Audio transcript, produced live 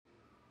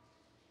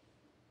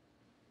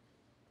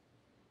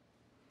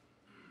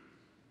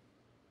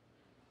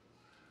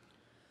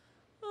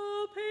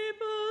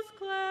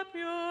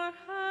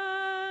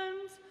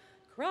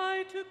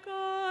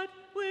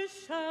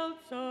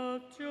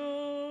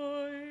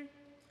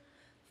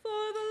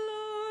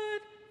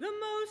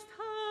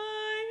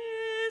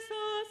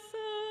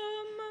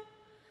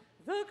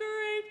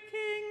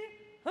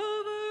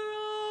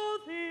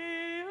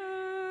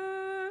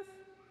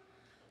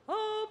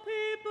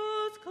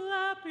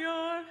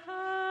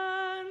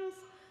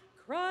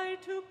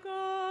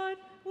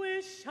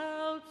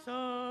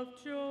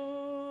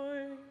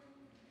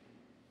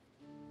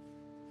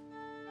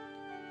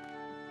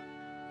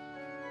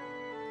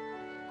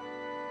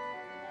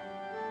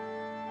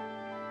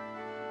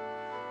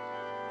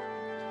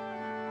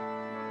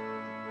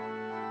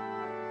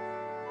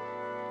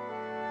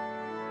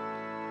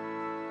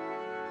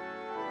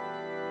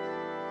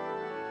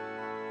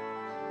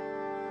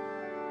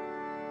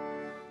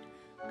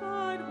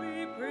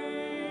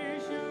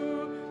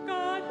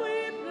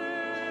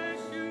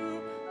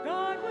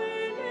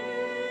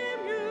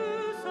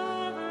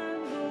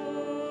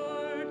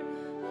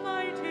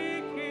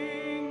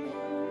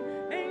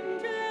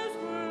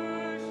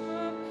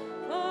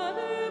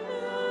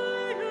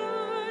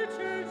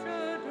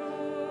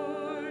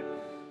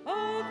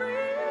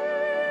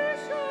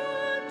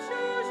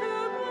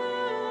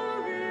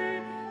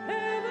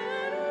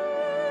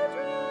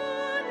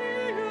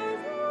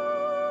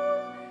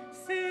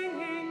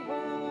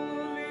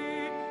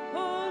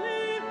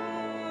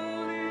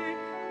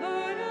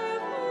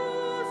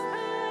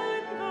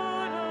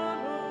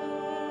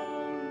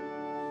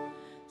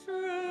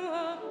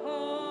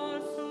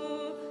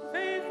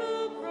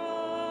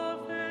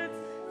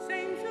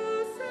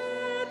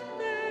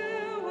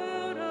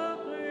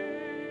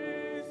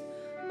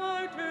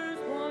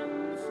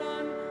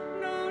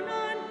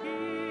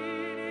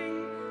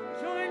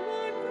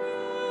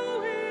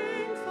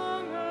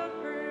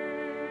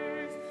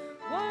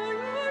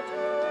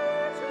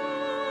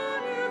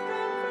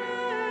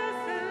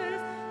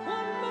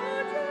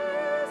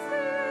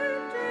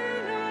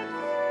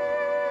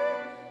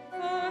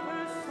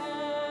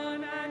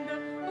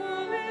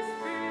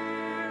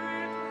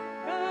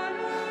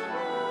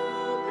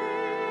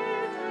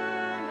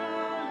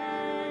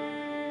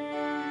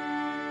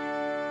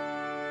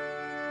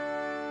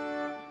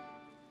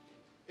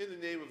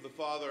name of the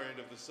Father, and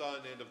of the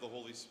Son, and of the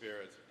Holy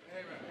Spirit.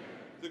 Amen.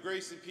 The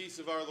grace and peace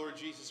of our Lord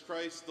Jesus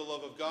Christ, the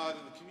love of God,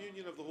 and the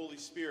communion of the Holy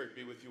Spirit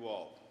be with you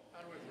all.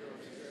 And with your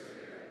spirit.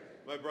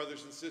 My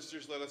brothers and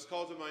sisters, let us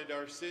call to mind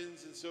our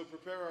sins and so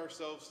prepare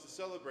ourselves to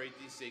celebrate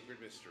these sacred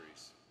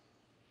mysteries.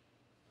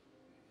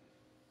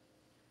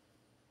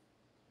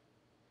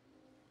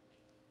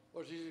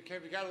 Lord Jesus, you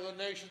came to gather the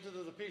nations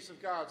into the peace of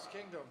God's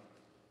kingdom.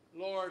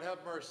 Lord,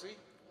 have mercy.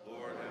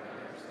 Lord,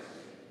 have mercy.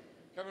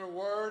 Come in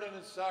word and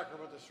in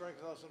sacrament to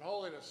strengthen us in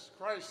holiness.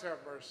 Christ, have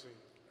mercy.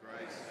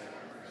 Christ, have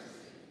mercy.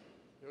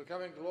 You will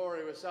come in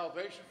glory with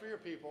salvation for your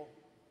people.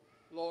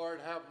 Lord,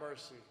 have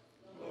mercy.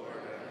 Lord,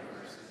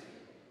 have mercy.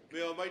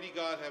 May Almighty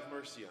God have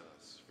mercy on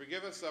us,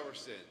 forgive us our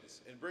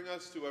sins, and bring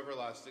us to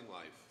everlasting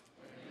life.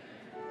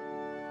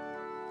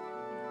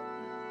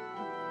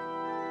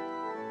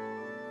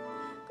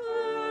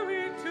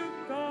 Glory to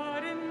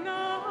God in the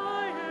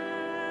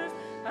highest,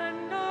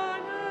 and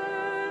on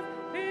earth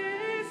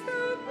peace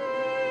to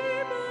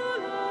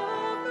people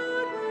of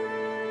good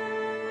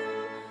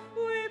will.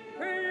 We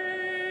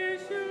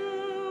praise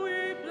you,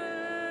 we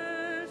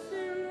bless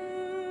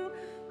you,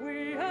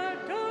 we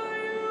adore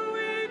you,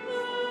 we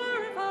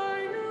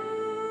glorify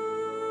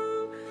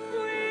you.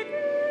 We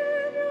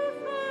give you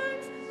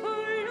thanks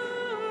for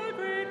your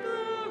great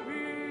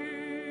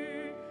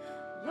glory.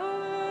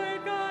 Lord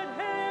God,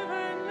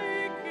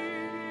 heavenly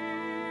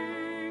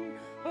King,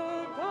 O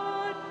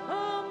God,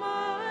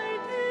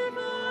 Almighty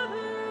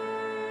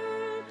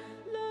Father,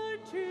 Lord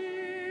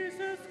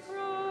Jesus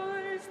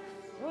Christ,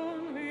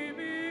 only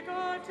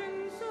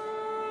begotten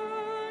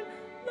Son,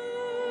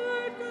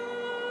 Lord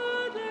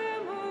God,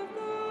 Lamb of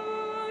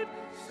God,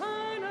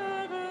 Son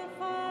of the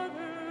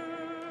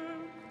Father,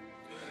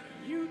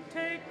 you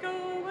take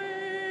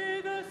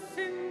away the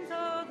sins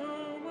of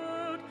the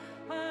world,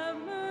 have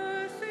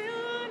mercy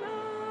on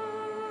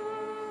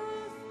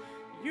us.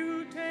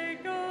 You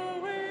take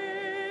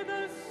away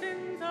the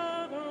sins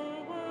of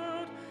the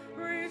world,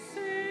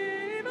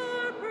 receive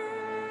our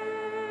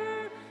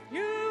prayer.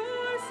 You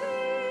are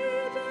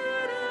seated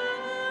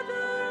at the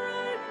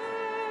right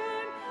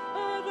hand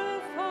of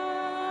the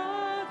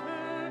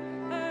Father,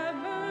 have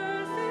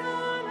mercy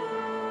on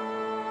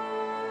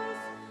us.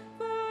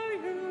 For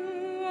you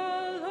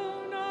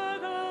alone are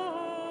the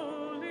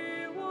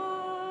Holy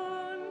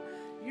One.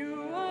 You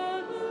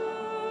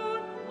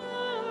alone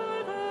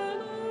are the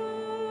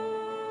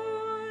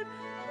Lord.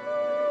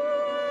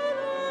 You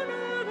alone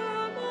are the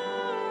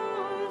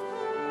Most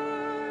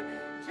High.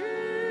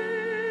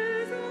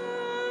 Jesus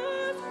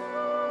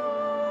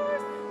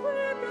Christ,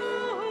 with the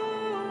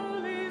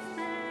Holy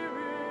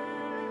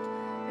Spirit,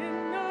 in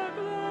the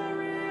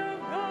glory of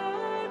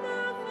God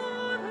the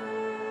Father.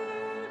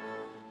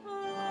 Amen.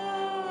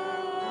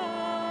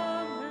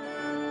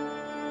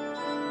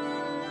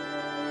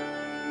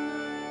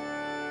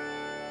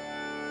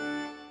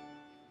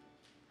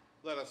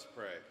 Let us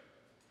pray.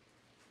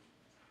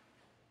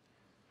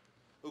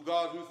 O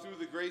God, who through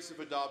the grace of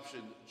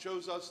adoption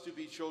chose us to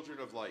be children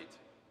of light,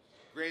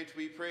 grant,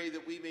 we pray,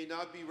 that we may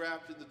not be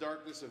wrapped in the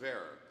darkness of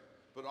error,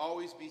 but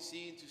always be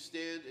seen to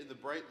stand in the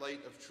bright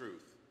light of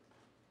truth.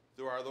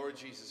 Through our Lord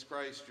Jesus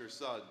Christ, your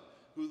Son,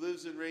 who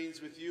lives and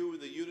reigns with you in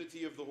the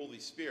unity of the Holy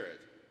Spirit,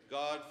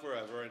 God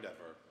forever and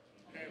ever.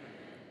 Amen.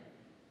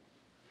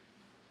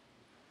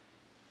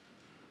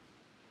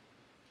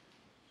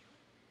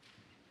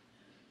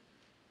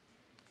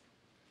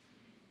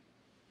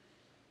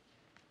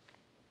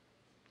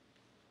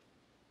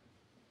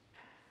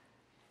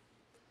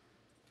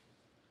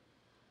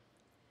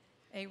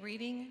 A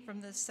reading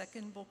from the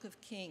second book of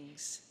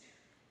Kings.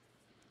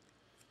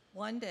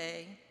 One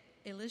day,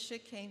 Elisha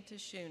came to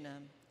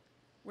Shunem,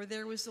 where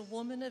there was a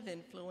woman of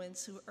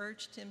influence who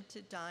urged him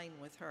to dine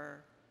with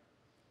her.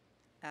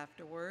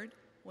 Afterward,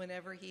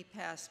 whenever he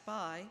passed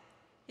by,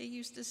 he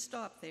used to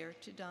stop there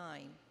to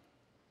dine.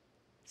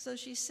 So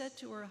she said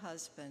to her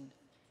husband,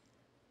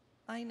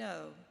 "I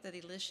know that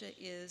Elisha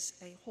is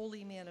a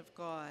holy man of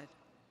God.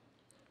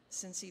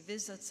 Since he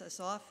visits us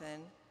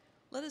often,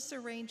 let us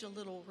arrange a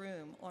little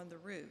room on the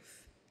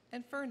roof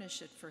and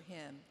furnish it for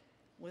him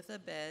with a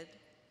bed,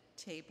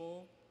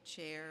 table,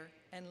 chair,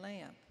 and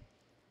lamp,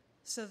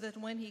 so that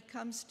when he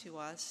comes to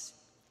us,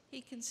 he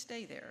can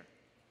stay there."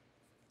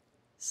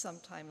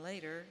 Sometime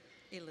later,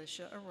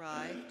 Elisha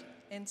arrived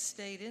and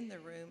stayed in the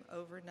room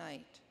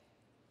overnight.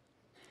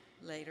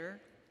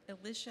 Later,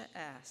 Elisha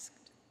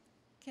asked,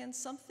 "Can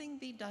something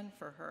be done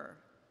for her?"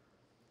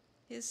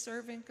 His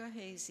servant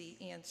Gehazi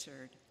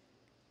answered,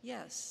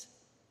 "Yes,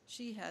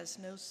 she has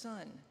no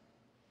son,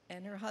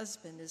 and her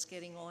husband is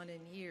getting on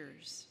in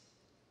years."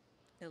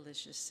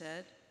 Elisha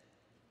said,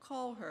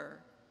 "Call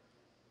her."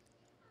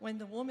 When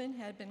the woman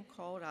had been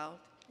called out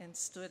and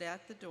stood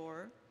at the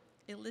door,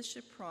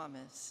 Elisha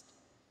promised,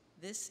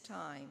 "This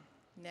time,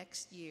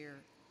 next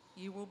year,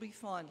 you will be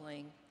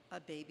fondling a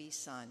baby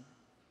son."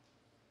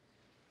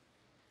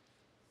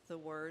 The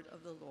word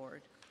of the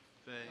Lord.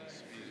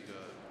 Thanks be to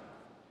God.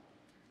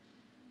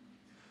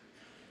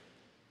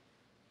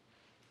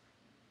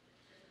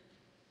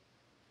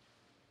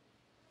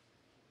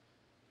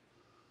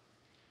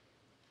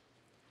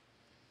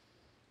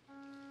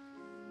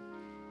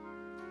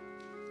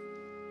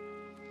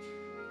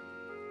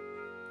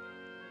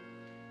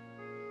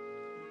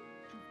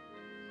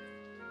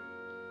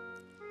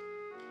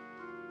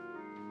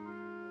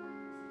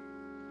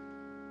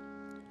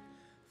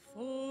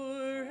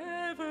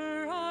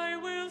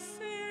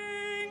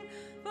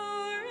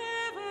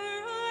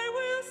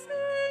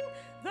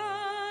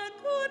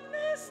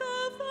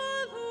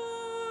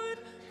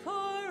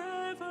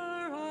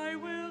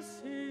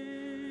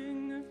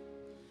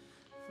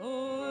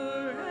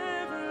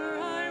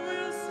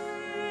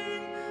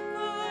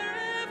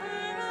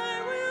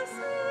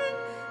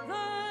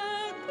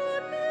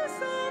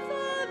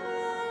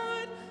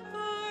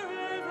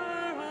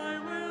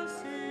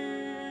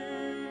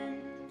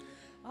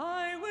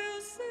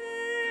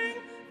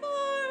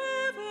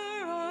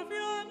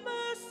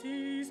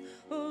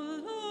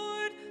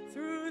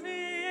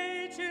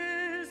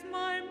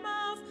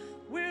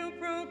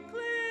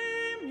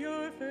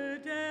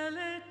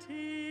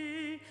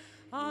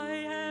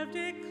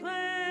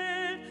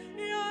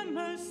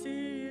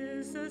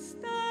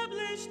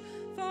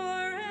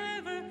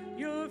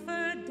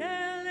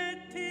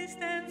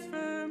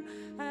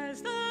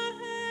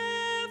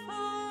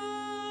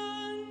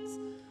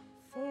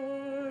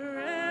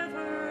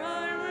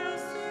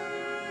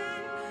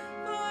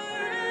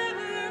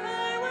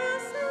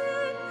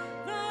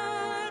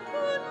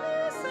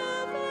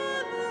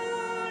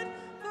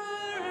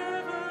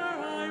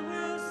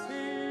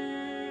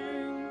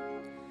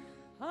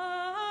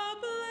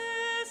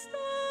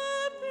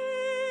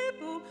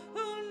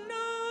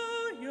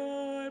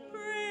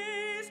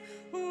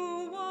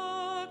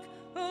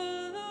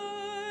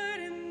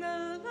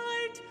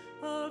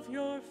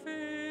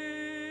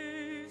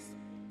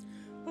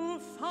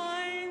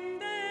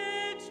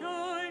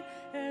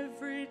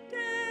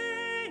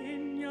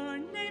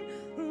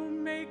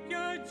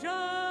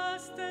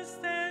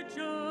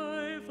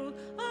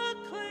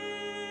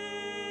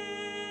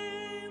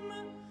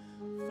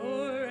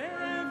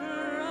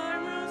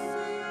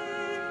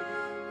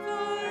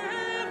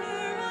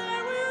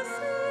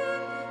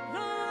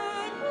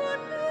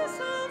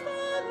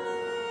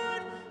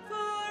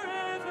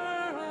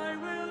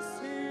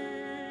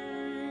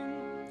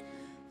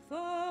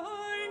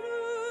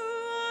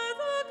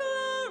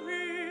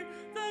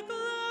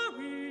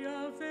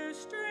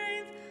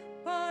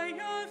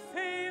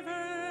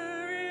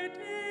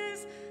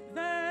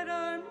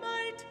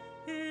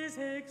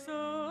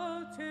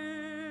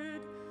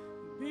 exalted.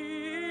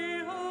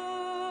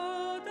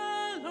 Behold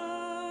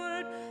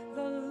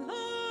the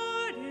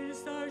Lord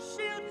is our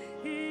shield.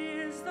 He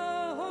is the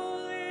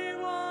Holy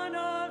One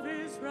of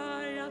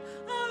Israel,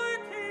 our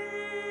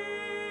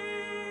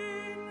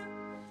King.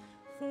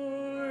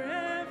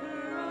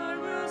 Forever I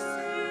will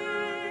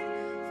sing,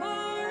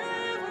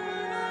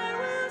 forever I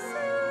will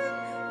sing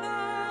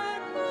the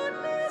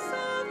goodness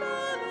of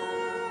the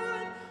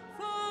Lord.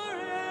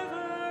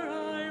 Forever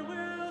I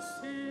will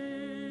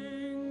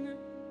sing.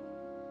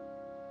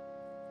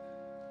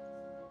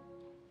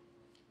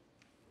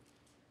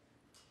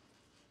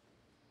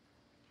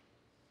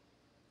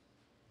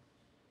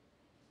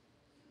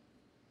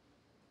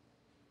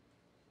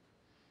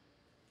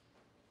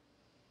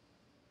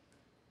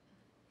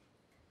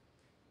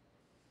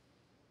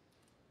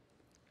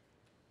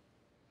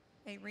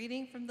 A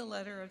reading from the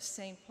letter of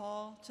St.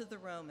 Paul to the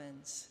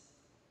Romans.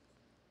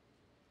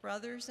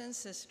 Brothers and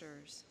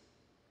sisters,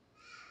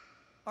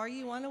 are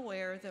you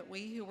unaware that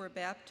we who were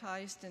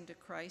baptized into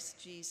Christ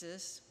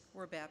Jesus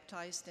were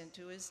baptized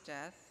into his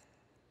death?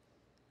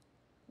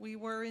 We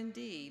were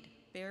indeed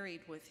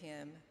buried with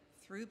him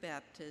through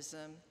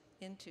baptism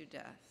into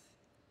death,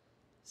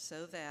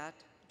 so that,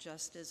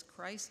 just as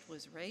Christ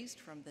was raised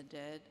from the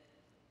dead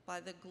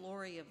by the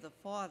glory of the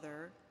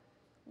Father,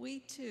 we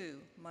too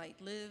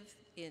might live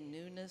in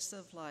newness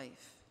of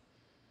life.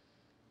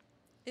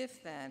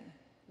 If then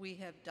we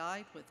have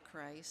died with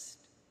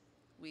Christ,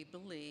 we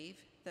believe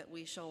that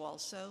we shall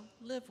also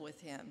live with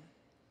him.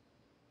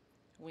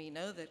 We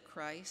know that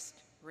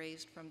Christ,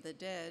 raised from the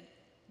dead,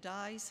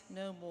 dies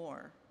no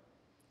more.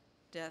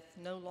 Death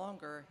no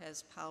longer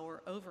has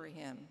power over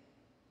him.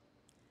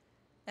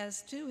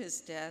 As to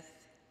his death,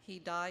 he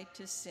died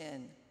to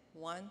sin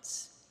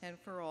once and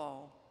for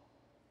all.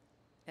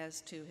 As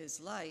to his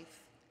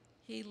life,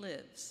 he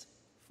lives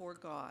for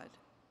God.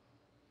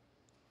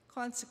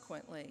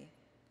 Consequently,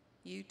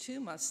 you too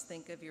must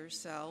think of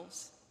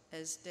yourselves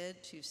as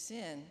dead to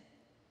sin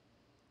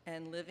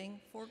and living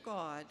for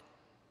God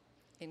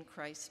in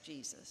Christ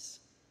Jesus.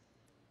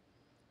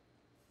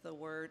 The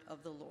word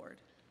of the Lord.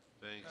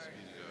 Thanks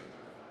be to God.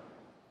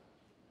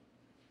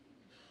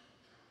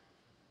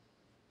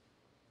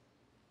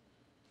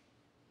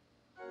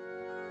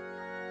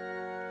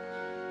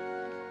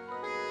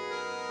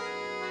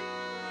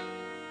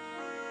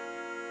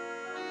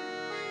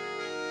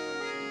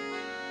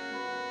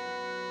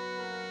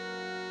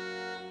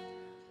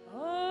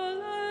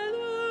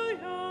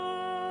 Alleluia,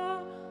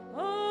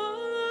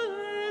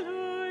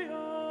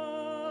 alleluia,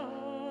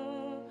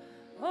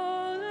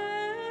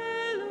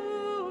 alleluia.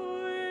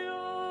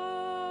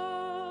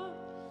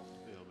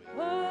 Hail me.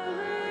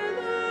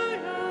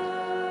 Alleluia,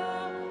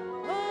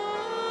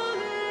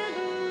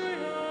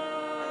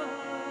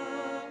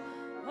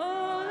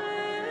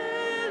 alleluia.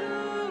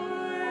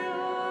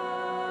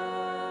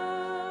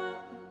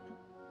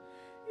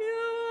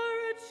 You are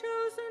a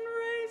chosen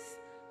race,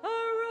 a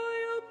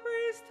royal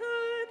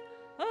priesthood,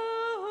 a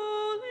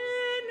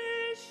holy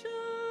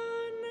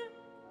nation.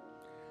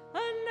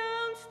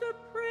 Announce the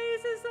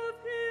praises of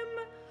him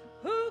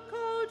who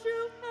called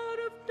you out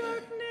of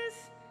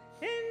darkness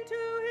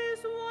into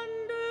his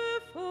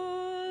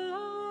wonderful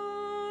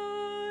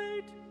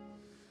light.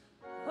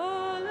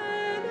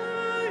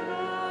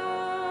 Alleluia,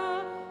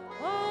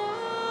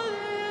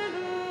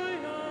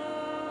 alleluia,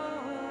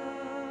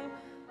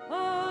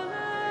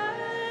 alleluia.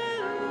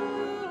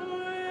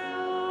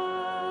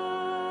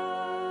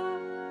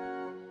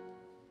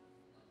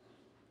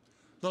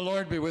 The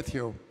Lord be with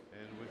you.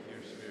 And with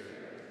your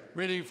spirit.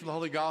 Reading from the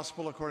Holy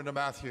Gospel according to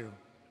Matthew.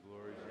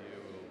 Glory to you,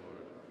 O Lord.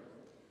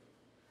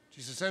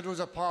 Jesus said to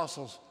his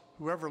apostles,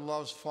 "Whoever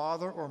loves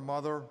father or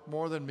mother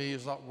more than me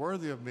is not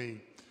worthy of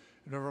me.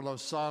 And whoever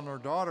loves son or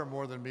daughter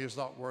more than me is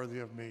not worthy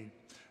of me.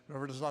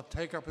 Whoever does not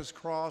take up his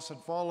cross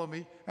and follow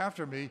me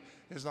after me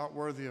is not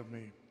worthy of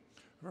me.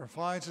 Whoever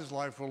finds his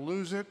life will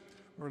lose it.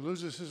 Whoever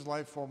loses his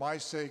life for my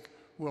sake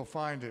will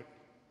find it.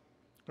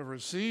 Whoever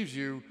receives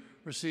you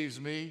receives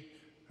me.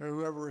 And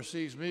whoever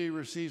receives me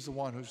receives the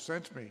one who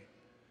sent me.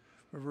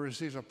 Whoever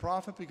receives a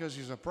prophet because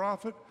he's a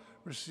prophet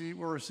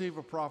will receive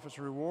a prophet's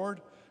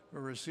reward.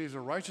 Whoever receives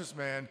a righteous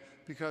man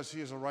because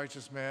he is a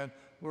righteous man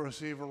will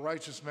receive a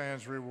righteous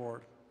man's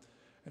reward.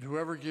 And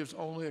whoever gives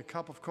only a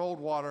cup of cold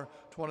water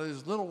to one of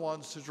these little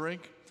ones to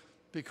drink,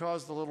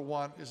 because the little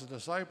one is a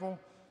disciple,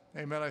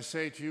 amen, I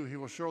say to you, he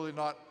will surely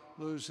not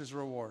lose his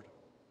reward."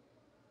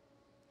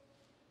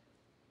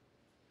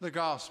 The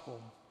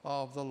Gospel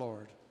of the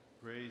Lord.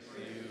 Praise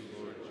to you,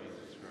 Lord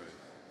Jesus Christ.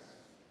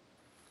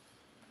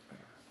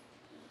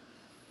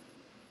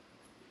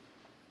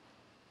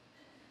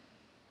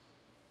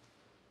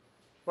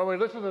 When we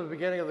listen to the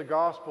beginning of the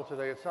Gospel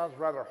today, it sounds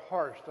rather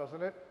harsh,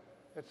 doesn't it?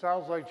 It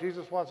sounds like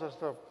Jesus wants us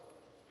to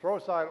throw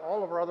aside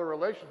all of our other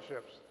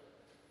relationships.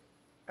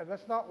 And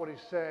that's not what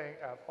he's saying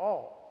at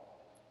all.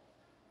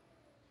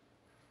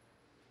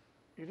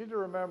 You need to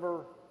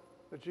remember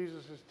that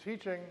Jesus is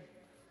teaching,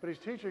 but he's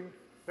teaching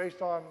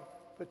based on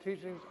the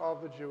teachings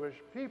of the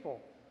Jewish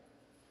people.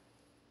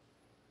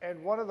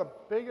 And one of the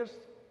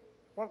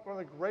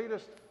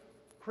greatest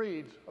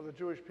creeds of the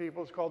Jewish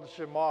people. It's called the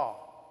Shema.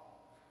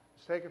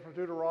 It's taken from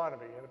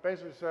Deuteronomy, and it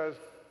basically says,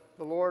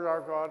 the Lord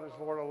our God is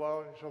the Lord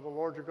alone. You shall love the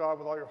Lord your God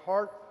with all your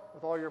heart,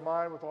 with all your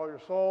mind, with all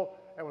your soul,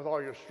 and with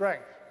all your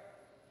strength.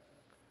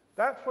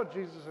 That's what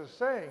Jesus is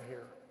saying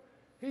here.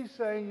 He's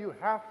saying you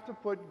have to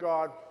put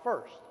God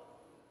first.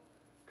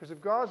 Because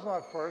if God's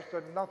not first,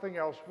 then nothing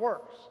else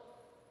works.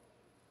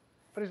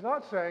 But he's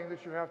not saying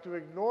that you have to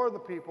ignore the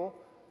people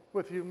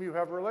with whom you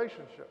have a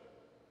relationship.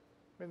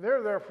 I mean,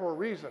 they're there for a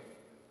reason.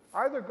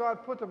 Either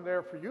God put them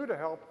there for you to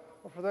help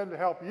or for them to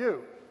help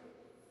you.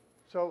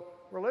 So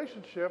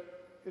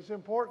relationship is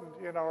important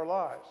in our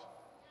lives.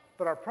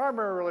 But our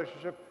primary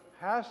relationship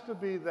has to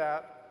be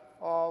that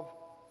of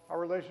our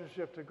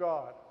relationship to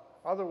God.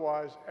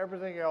 Otherwise,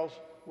 everything else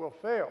will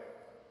fail.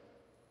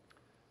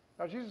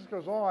 Now, Jesus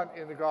goes on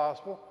in the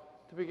gospel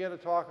to begin to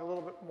talk a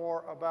little bit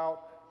more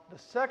about the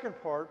second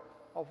part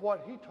of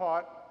what he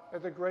taught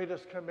as the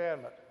greatest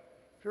commandment.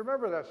 If you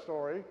remember that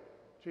story,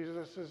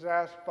 Jesus is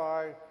asked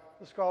by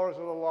the scholars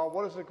of the law,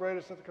 what is the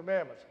greatest of the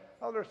commandments?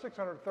 Oh, there are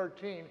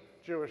 613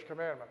 Jewish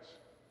commandments.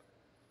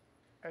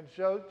 And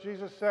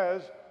Jesus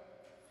says,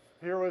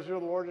 hear, is your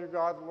Lord your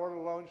God, the Lord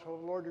alone, shall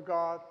love the Lord your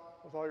God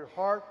with all your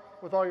heart,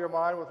 with all your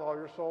mind, with all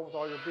your soul, with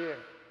all your being.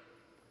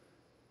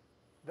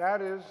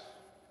 That is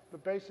the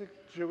basic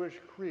Jewish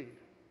creed.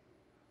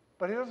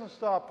 But he doesn't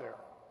stop there.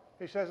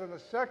 He says, and the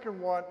second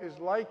one is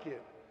like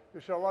it. You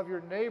shall love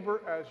your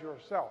neighbor as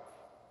yourself.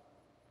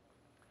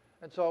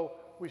 And so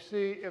we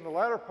see in the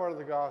latter part of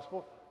the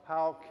gospel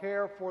how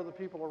care for the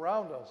people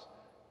around us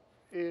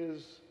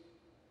is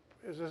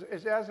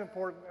as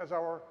important as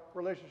our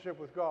relationship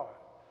with God.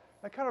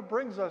 That kind of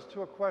brings us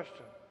to a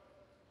question.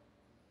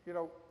 You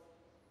know,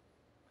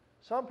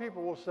 some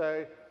people will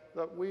say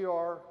that we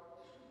are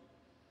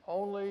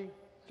only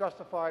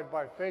justified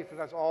by faith and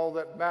that's all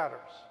that matters.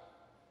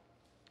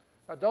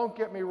 Now, don't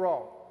get me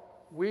wrong.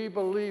 We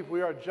believe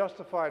we are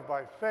justified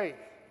by faith.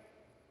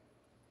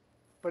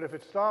 But if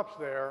it stops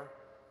there,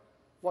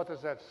 what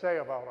does that say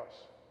about us?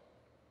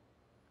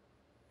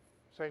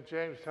 St.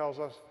 James tells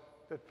us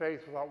that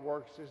faith without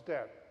works is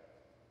dead.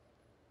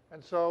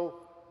 And so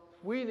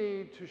we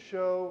need to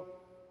show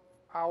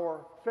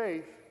our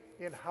faith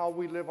in how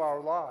we live our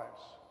lives.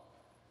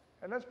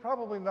 And that's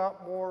probably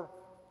not more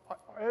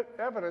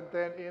evident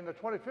than in the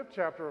 25th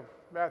chapter of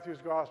Matthew's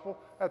Gospel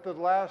at the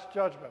Last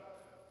Judgment,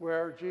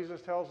 where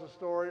Jesus tells the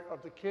story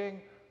of the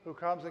king who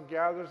comes and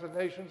gathers the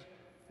nations,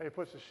 and he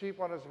puts the sheep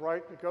on his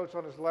right, the goats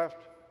on his left,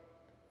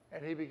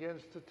 and he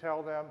begins to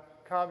tell them,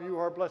 come, you who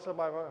are blessed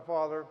by my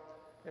Father,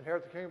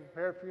 inherit the kingdom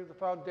prepared for you at the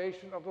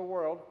foundation of the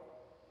world.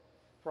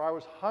 For I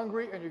was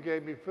hungry, and you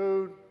gave me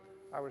food.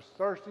 I was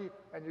thirsty,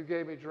 and you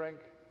gave me drink.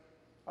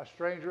 A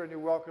stranger, and you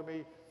welcomed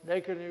me.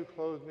 Naked, and you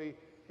clothed me.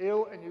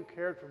 Ill, and you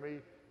cared for me.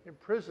 In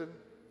prison,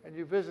 and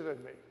you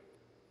visited me.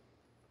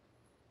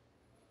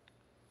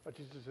 What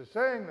Jesus is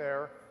saying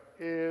there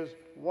is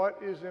what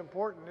is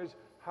important is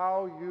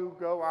how you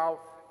go out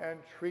and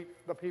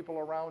treat the people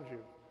around you,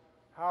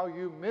 how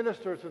you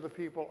minister to the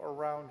people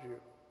around you.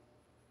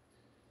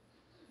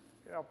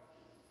 You know,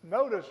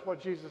 notice what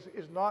Jesus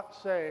is not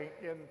saying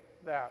in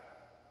that.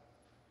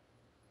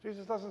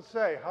 Jesus doesn't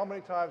say, how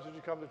many times did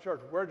you come to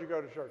church? Where did you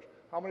go to church?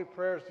 How many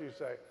prayers do you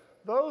say?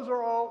 Those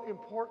are all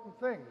important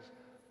things.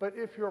 But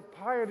if your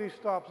piety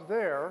stops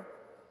there,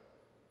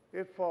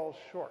 it falls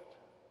short.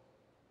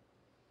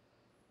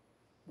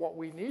 What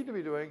we need to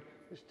be doing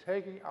is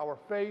taking our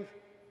faith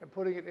and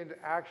putting it into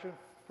action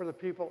for the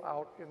people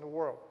out in the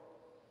world.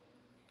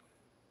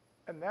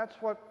 And that's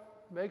what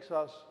makes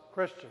us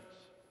Christians.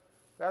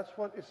 That's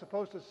what is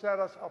supposed to set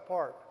us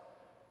apart.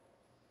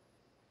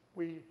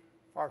 We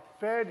are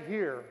fed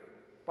here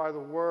by the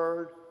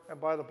Word and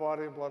by the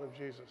body and blood of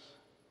Jesus.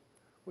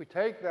 We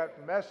take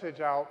that message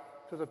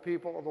out to the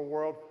people of the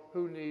world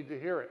who need to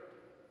hear it.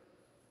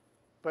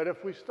 But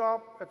if we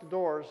stop at the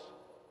doors,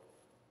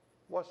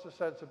 what's the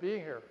sense of being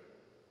here?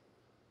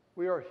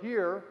 We are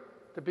here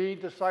to be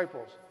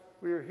disciples.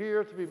 We are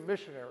here to be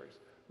missionaries.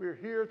 We are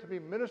here to be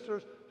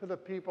ministers to the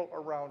people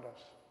around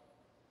us.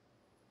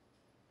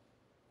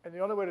 And the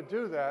only way to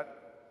do that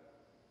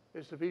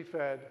is to be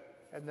fed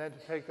and then to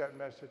take that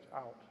message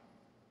out.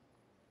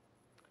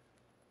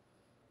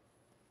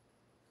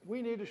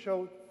 We need to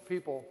show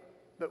people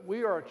that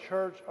we are a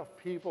church of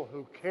people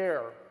who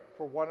care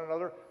for one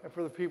another and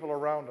for the people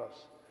around us.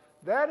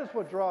 That is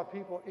what draws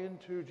people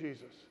into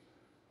Jesus.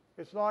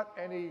 It's not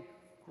any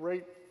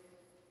great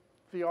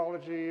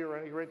theology or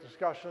any great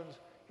discussions.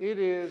 It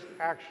is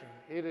action.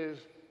 It is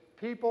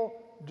people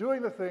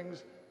doing the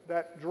things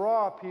that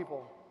draw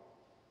people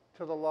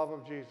to the love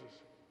of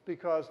Jesus.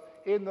 Because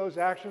in those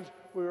actions,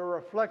 we are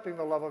reflecting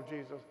the love of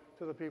Jesus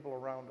to the people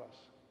around us.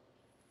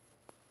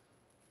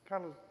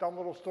 Kind of a dumb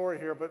little story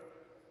here, but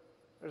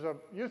there's a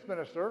youth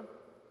minister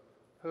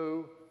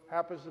who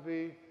happens to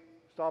be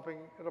stopping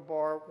at a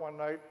bar one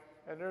night,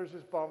 and there's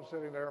this bum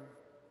sitting there.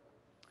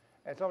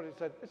 And somebody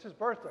said, it's his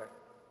birthday.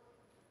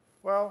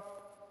 Well,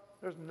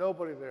 there's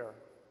nobody there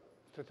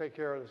to take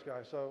care of this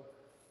guy. So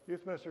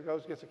youth minister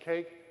goes, gets a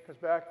cake, comes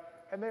back,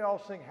 and they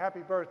all sing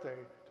happy birthday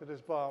to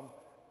this bum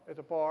at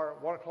the bar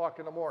at 1 o'clock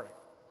in the morning.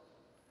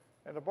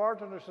 And the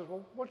bartender says,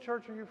 well, what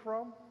church are you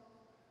from?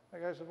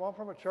 And the guy says, well, I'm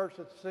from a church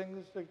that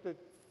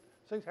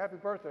sings happy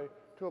birthday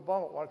to a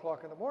bum at 1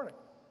 o'clock in the morning.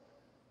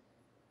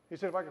 He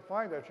said, if I could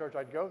find that church,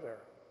 I'd go there.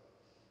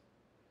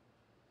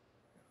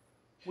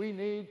 We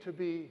need to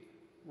be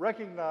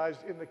recognized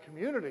in the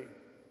community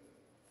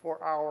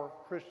for our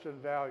Christian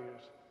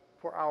values,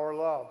 for our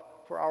love,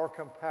 for our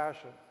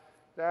compassion.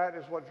 That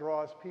is what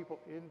draws people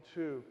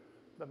into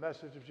the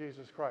message of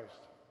Jesus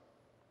Christ.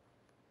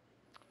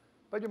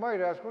 But you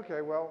might ask,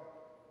 okay, well,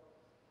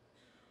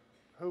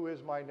 who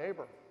is my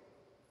neighbor?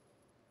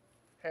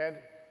 And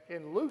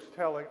in Luke's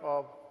telling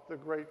of the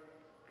great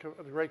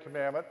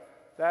commandment,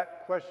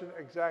 that question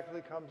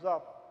exactly comes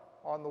up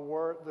on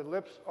the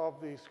lips of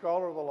the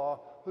scholar of the law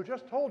who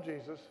just told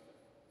Jesus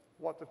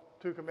what the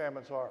two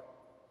commandments are.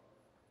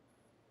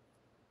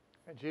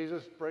 And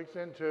Jesus breaks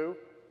into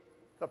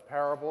the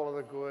parable of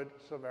the Good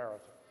Samaritan.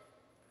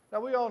 Now,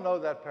 we all know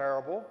that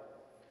parable,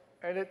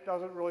 and it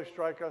doesn't really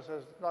strike us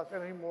as not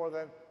anything more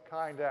than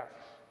kind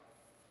acts.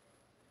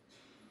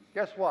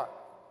 Guess what?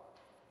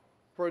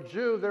 For a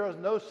Jew, there is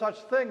no such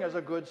thing as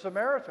a Good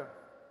Samaritan.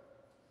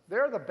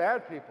 They're the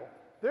bad people.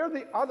 They're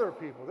the other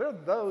people. They're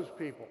those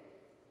people.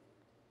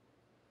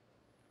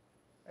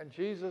 And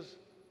Jesus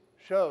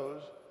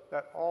shows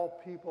that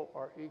all people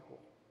are equal.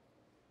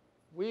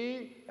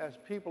 We, as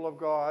people of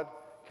God,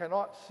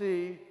 cannot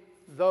see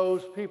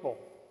those people,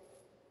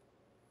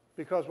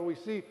 because when we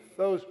see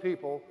those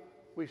people,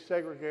 we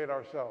segregate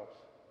ourselves.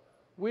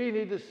 We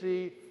need to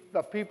see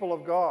the people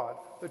of God,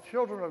 the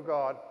children of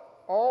God,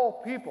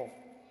 all people.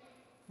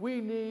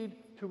 We need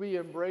to be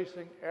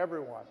embracing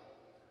everyone,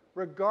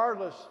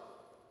 regardless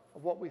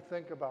of what we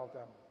think about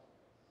them,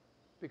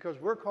 because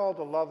we're called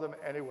to love them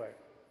anyway.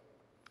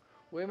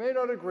 We may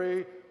not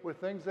agree with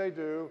things they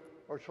do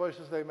or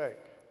choices they make,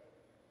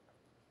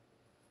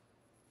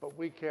 but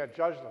we can't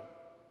judge them.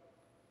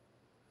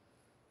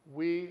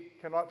 We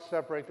cannot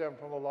separate them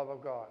from the love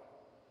of God.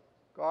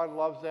 God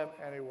loves them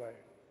anyway,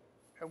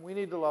 and we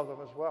need to love them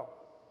as well.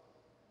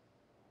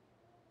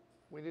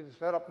 We need to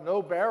set up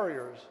no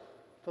barriers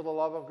to the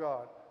love of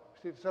God.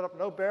 We need to set up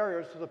no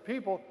barriers to the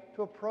people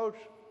to approach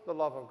the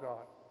love of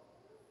God.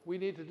 We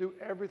need to do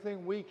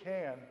everything we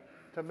can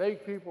to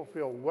make people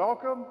feel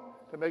welcome,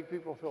 to make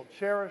people feel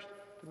cherished,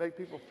 to make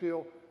people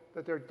feel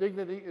that their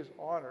dignity is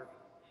honored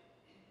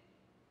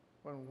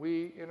when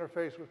we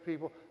interface with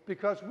people,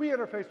 because we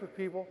interface with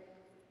people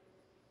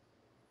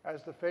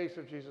as the face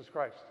of Jesus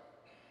Christ.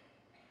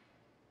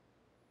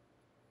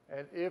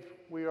 And if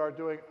we are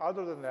doing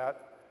other than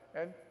that,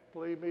 and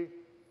believe me,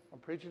 I'm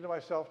preaching to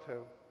myself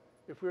too,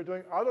 if we're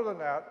doing other than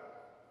that,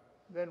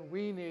 then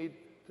we need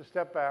to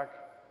step back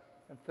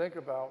and think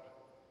about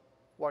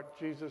what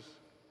Jesus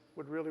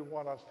would really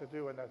want us to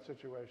do in that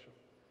situation.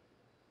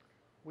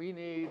 We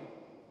need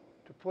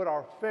to put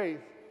our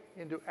faith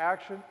into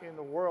action in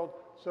the world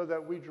so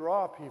that we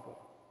draw people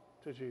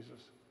to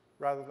Jesus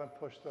rather than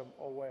push them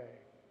away.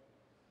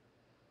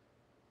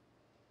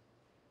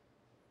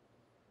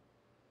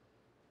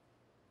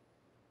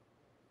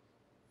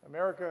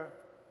 America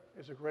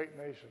is a great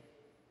nation.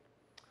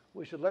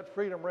 We should let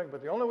freedom ring,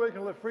 but the only way we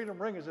can let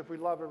freedom ring is if we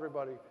love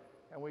everybody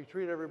and we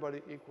treat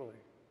everybody equally.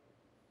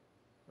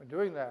 In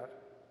doing that,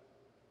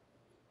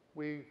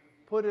 we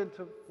put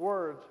into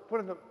words, put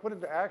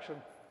into action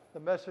the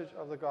message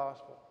of the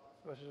gospel,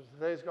 the message of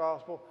today's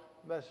gospel,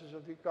 the message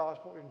of the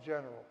gospel in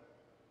general,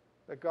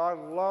 that God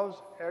loves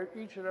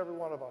each and every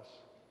one of us,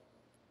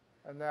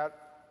 and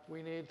that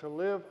we need to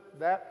live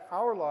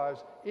our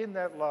lives in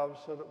that love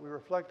so that we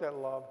reflect that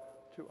love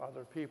to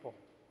other people.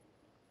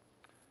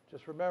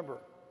 Just remember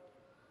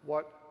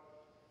what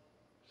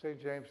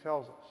St. James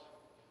tells us.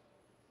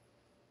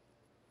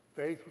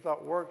 Faith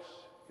without works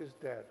is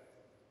dead.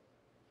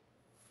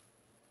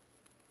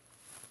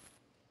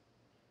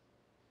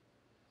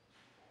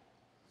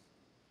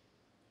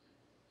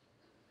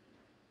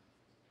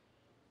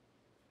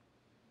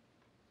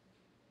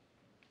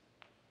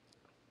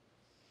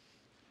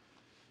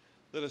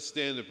 Let us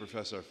stand and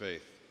profess our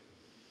faith.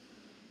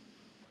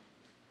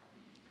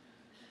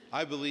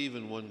 I believe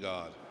in one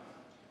God,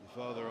 the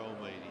Father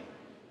Almighty,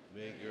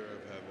 maker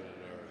of heaven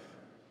and earth,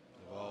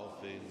 of all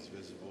things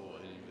visible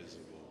and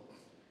invisible.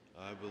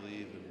 I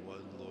believe in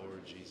one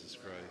Lord Jesus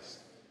Christ,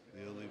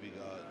 the only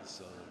begotten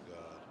Son of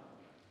God,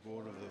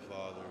 born of the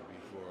Father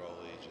before all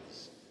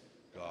ages,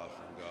 God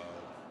from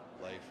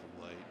God, light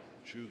from light,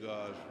 true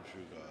God from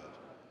true God,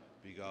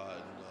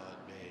 begotten,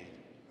 not made,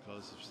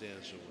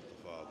 consubstantial with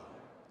the Father.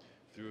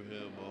 Through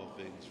him all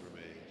things were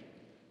made.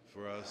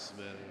 For us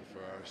men and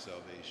for our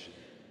salvation,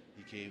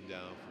 he came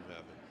down from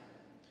heaven,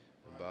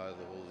 and by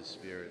the Holy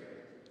Spirit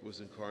was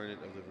incarnate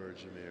of the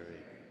Virgin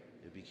Mary,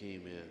 and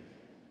became man.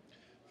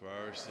 For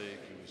our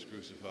sake he was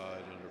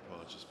crucified under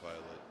Pontius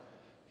Pilate.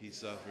 He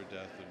suffered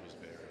death and was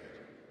buried,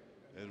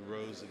 and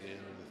rose again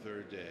on the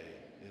third day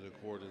in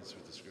accordance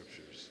with the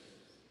Scriptures.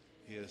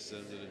 He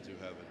ascended into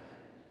heaven,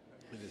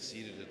 and is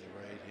seated at the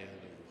right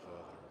hand of the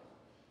Father.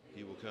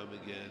 He will come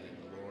again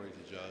in glory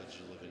to judge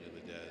the living and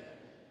the dead,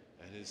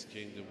 and his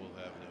kingdom will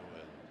have no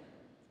end.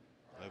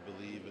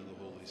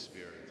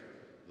 Spirit,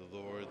 the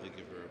Lord, the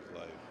giver of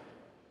life,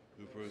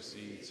 who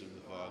proceeds from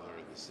the Father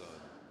and the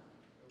Son,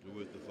 who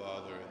with the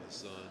Father and the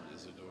Son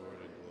is adored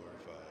and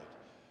glorified,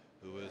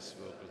 who has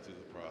spoken through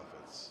the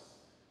prophets.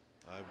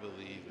 I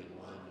believe in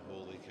one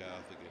holy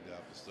Catholic and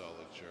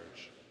Apostolic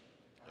Church.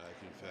 I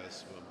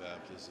confess one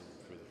baptism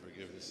for the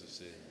forgiveness of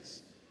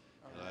sins,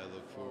 and I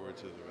look forward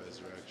to the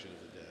resurrection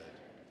of the dead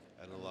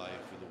and a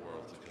life in the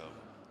world to come.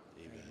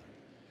 Amen.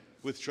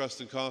 With trust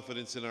and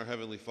confidence in our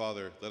Heavenly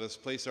Father, let us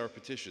place our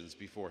petitions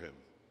before him.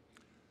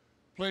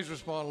 Please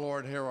respond,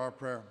 Lord, hear our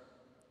prayer.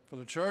 For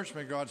the church,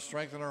 may God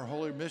strengthen our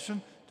holy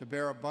mission to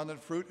bear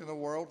abundant fruit in the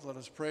world. Let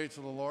us pray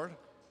to the Lord.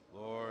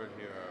 Lord,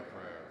 hear our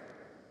prayer.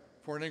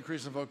 For an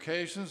increase in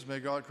vocations, may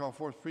God call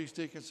forth priests,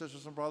 deacons,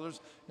 sisters, and brothers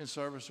in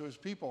service to his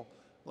people.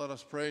 Let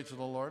us pray to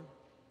the Lord.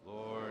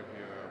 Lord,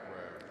 hear our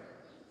prayer.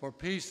 For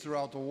peace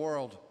throughout the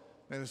world,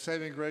 may the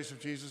saving grace of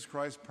Jesus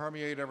Christ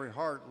permeate every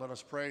heart. Let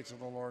us pray to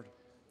the Lord.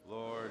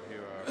 Lord,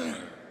 hear our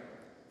prayer.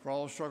 For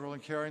all who struggle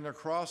in carrying their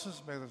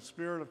crosses, may the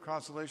spirit of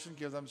consolation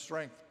give them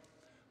strength.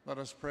 Let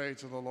us pray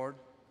to the Lord.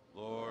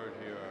 Lord,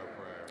 hear our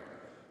prayer.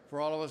 For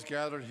all of us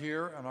gathered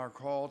here and are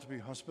called to be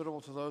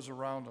hospitable to those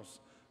around us,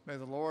 may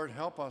the Lord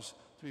help us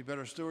to be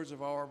better stewards of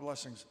all our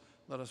blessings.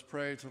 Let us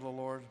pray to the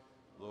Lord.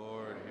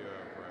 Lord, hear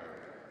our prayer.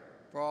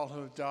 For all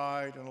who have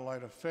died in the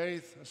light of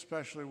faith,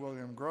 especially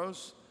William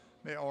Gross,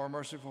 may our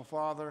merciful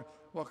Father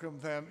welcome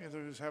them into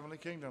his heavenly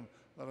kingdom.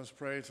 Let us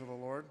pray to the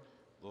Lord.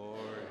 Lord,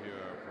 hear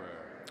our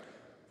prayer.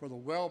 For the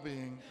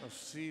well-being of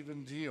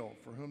Stephen Deal,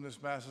 for whom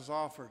this Mass is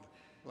offered,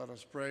 let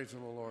us pray to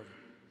the Lord.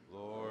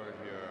 Lord,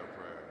 hear our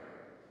prayer.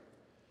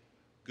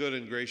 Good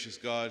and gracious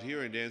God,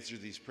 hear and answer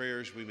these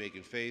prayers we make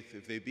in faith,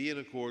 if they be in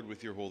accord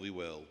with your holy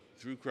will.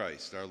 Through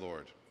Christ our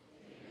Lord.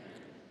 Amen.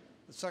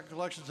 The second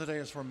collection today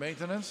is for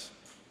maintenance.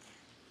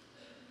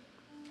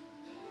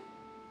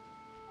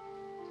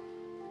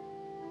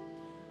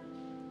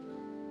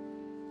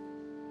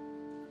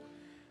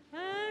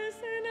 As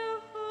in a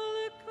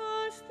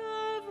holocaust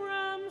of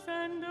rams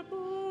and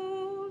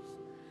bulls,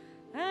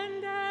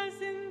 and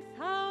as in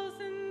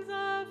thousands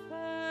of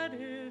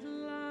fatted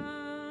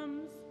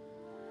lambs,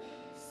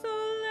 so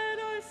let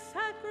our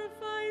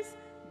sacrifice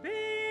be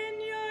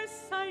in your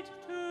sight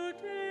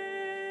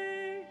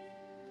today,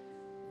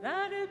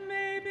 that it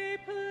may be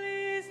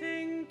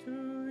pleasing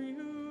to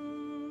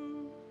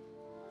you.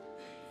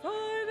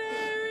 For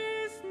there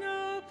is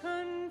no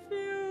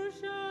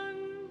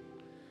confusion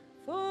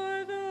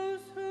for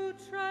those who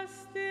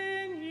trust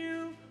in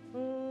you, O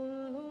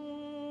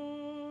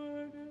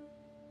Lord.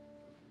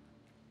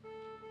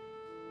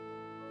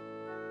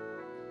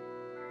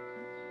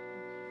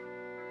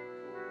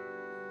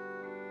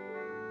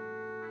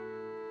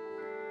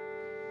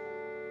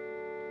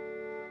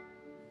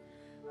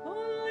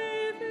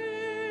 Only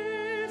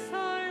this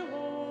I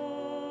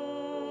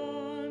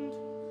want,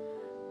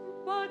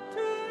 but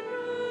to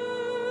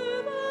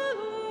know the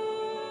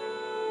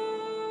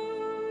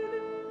Lord,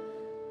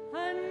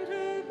 and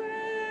to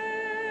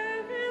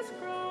bear his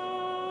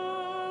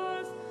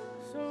cross,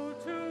 so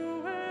to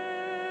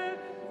wear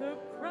the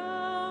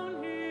crown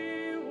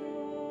he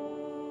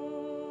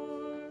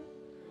wore.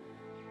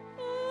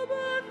 Oh,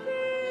 but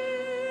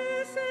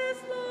this is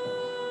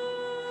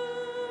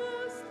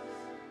lost,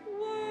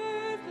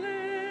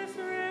 worthless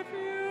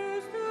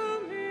refuse to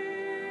me.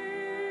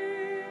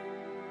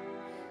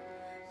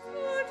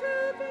 For to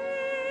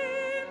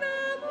gain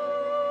the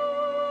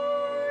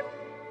Lord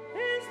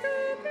is to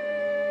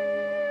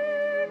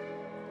gain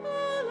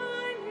all I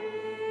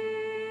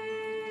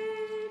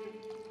need.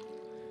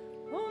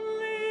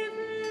 Only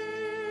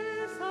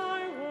this I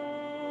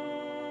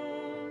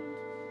want,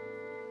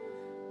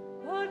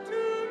 but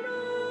to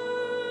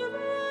know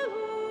the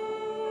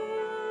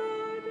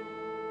Lord,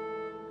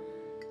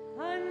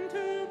 and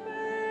to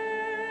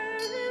bear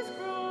his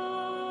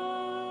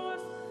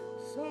cross,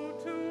 so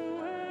to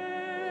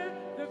wear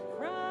the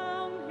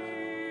crown he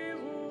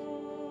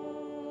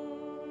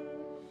wore.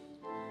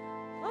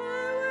 I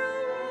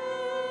will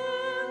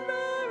run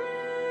the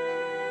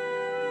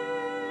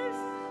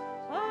race,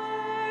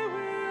 I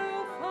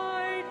will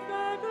fight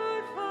the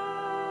good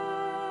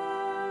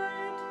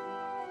fight,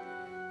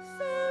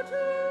 so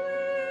to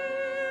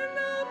win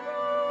the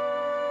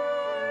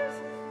prize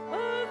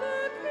of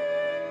the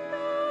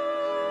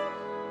kingdom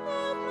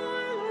of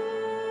my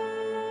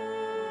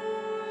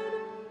Lord.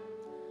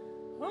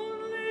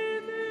 Only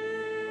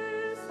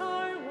this I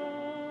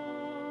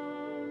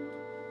want,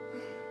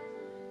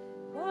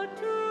 but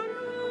to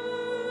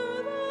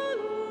know the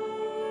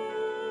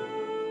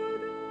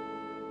Lord,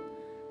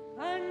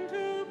 and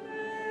to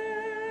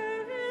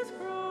bear his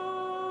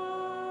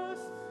cross,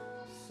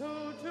 so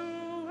to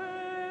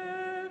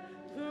wear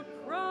the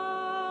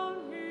crown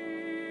he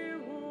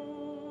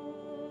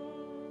wore.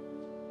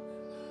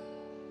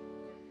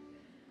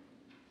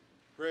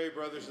 Pray,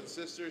 brothers and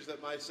sisters,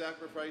 that my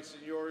sacrifice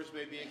and yours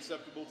may be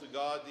acceptable to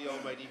God, the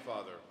Almighty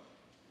Father.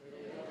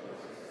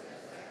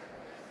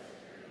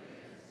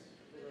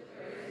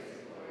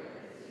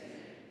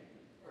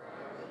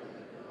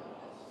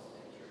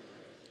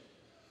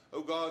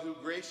 O God, who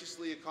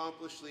graciously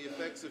accomplished the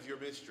effects of your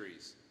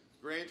mysteries,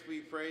 grant,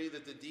 we pray,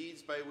 that the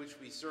deeds by which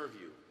we serve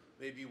you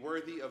may be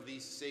worthy of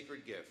these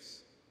sacred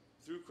gifts.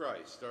 Through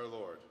Christ our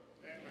Lord.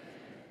 Amen.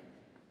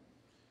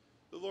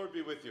 The Lord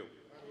be with you.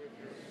 And with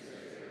your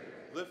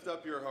spirit. Lift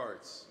up your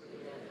hearts.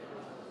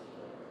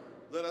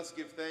 Let us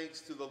give thanks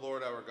to the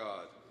Lord our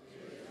God.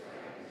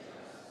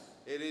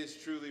 It is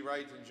truly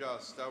right and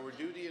just, our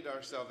duty and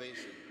our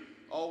salvation,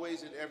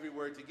 always and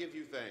everywhere to give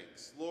you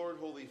thanks, Lord,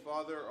 Holy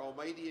Father,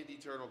 Almighty and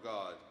eternal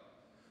God.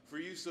 For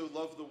you so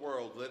loved the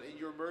world that in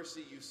your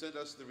mercy you sent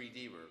us the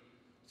Redeemer,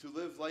 to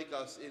live like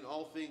us in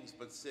all things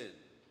but sin,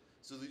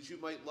 so that you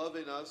might love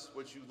in us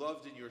what you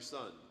loved in your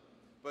Son,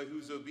 by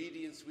whose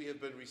obedience we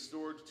have been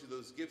restored to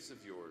those gifts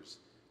of yours,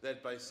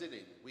 that by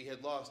sinning we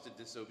had lost in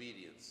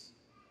disobedience.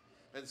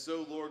 And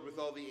so, Lord, with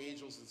all the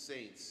angels and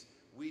saints,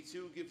 we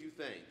too give you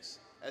thanks,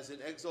 as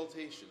in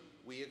exaltation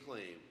we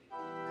acclaim.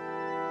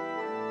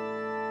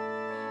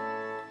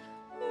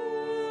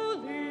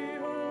 Holy,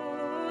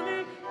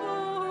 holy,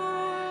 holy,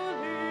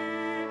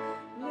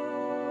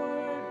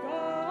 Lord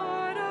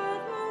God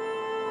of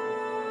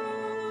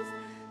hosts,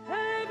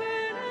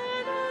 heaven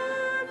and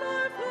earth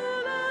are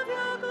full of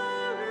your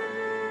glory.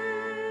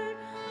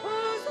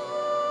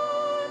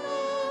 Hosanna,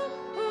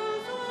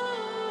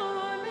 Hosanna,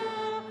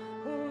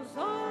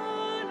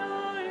 Hosanna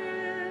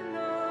in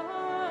the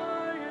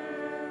highest.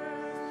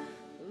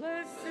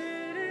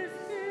 Blessed is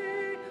he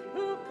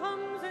who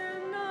comes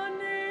in the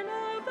name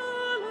of the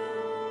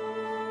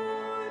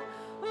Lord.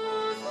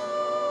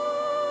 Hosanna,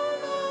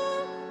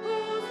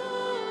 Hosanna,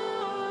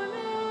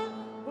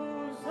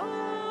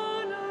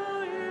 Hosanna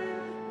in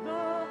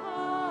the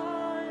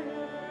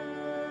highest.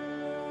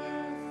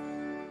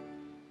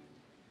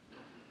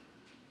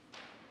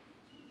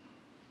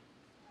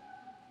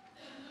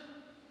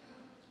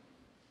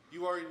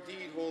 You are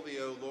indeed holy,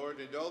 O Lord,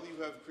 and all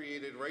you have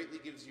created rightly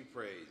gives you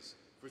praise.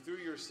 For through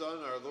your Son,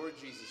 our Lord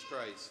Jesus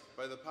Christ,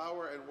 by the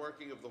power and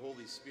working of the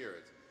Holy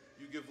Spirit,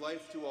 you give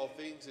life to all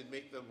things and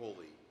make them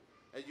holy.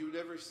 And you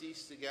never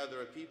cease to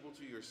gather a people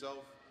to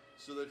yourself,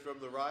 so that from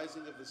the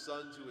rising of the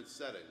sun to its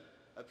setting,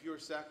 a pure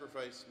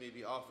sacrifice may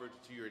be offered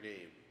to your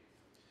name.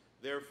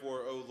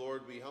 Therefore, O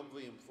Lord, we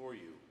humbly implore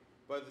you,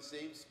 by the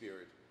same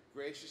Spirit,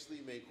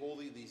 graciously make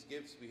holy these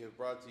gifts we have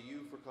brought to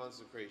you for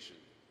consecration,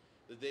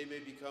 that they may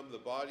become the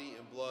body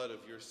and blood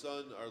of your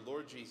Son, our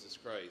Lord Jesus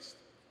Christ,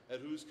 at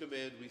whose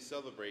command we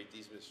celebrate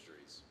these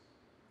mysteries.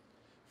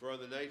 For on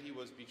the night he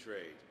was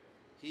betrayed,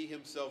 he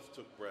himself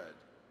took bread,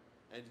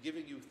 and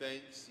giving you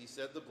thanks, he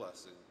said the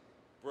blessing,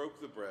 broke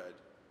the bread,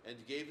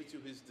 and gave it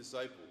to his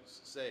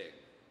disciples, saying,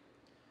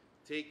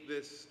 "Take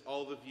this,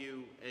 all of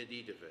you, and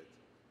eat of it,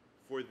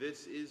 for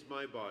this is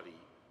my body,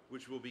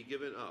 which will be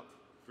given up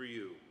for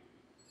you."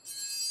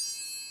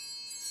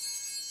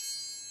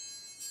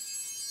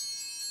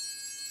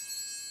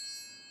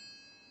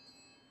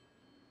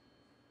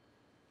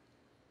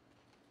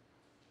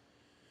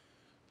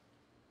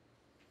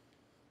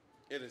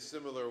 In a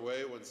similar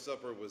way, when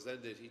supper was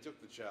ended, he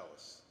took the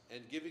chalice,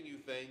 and giving you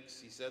thanks,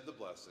 he said the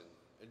blessing,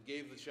 and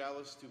gave the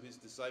chalice to his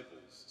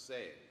disciples,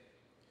 saying,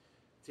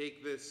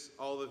 "Take this,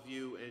 all of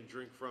you, and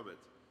drink from it,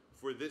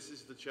 for this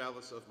is the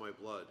chalice of my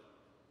blood,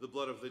 the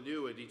blood of the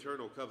new and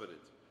eternal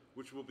covenant,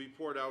 which will be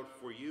poured out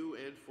for you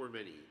and for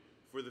many,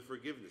 for the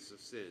forgiveness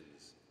of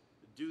sins.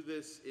 Do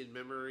this in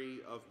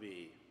memory of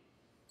me."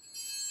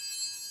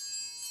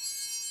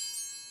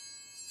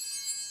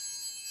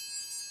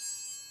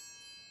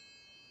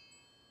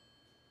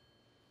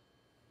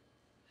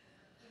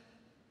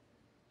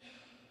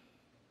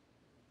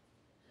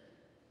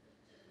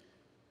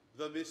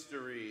 The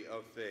mystery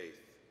of faith.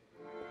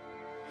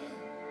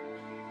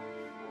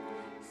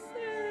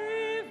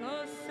 Save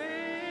us,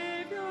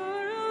 Savior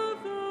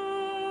of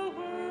the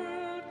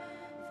world,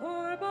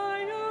 for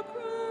by your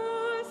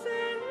cross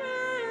and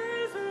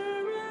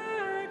resurrection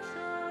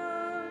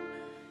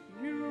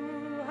you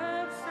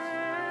have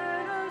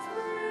set us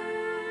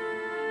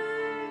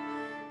free.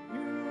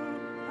 You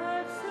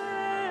have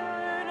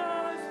set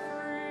us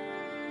free.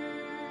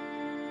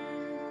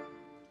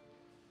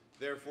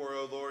 Therefore,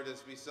 O Lord,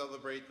 as we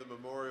celebrate the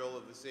memorial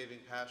of the saving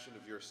passion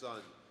of your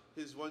Son,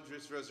 his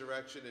wondrous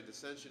resurrection and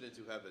ascension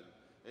into heaven,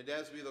 and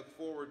as we look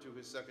forward to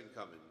his second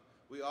coming,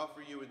 we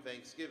offer you in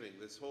thanksgiving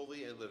this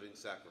holy and living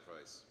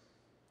sacrifice.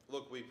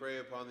 Look, we pray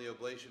upon the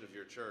oblation of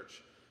your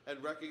church,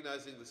 and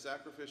recognizing the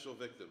sacrificial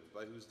victim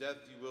by whose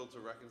death you will to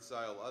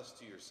reconcile us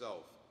to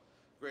yourself,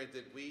 grant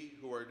that we,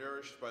 who are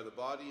nourished by the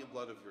body and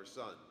blood of your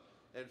Son,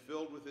 and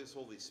filled with his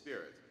Holy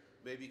Spirit,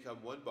 may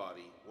become one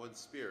body, one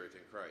spirit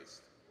in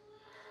Christ.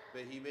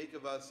 May he make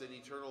of us an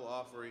eternal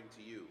offering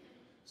to you,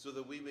 so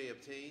that we may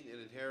obtain an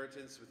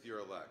inheritance with your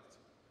elect,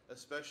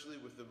 especially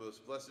with the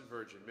most blessed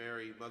Virgin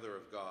Mary, Mother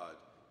of God,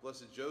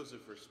 blessed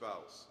Joseph, her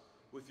spouse,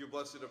 with your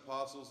blessed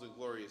apostles and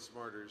glorious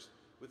martyrs,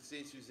 with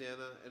Saint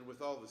Susanna, and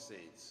with all the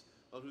saints,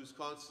 on whose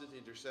constant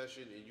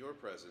intercession in your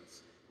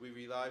presence we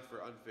rely for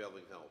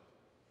unfailing help.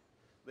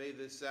 May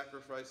this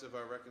sacrifice of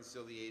our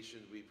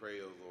reconciliation, we pray,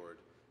 O Lord,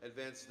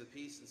 advance the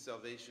peace and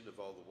salvation of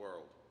all the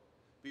world.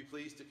 Be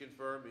pleased to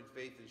confirm in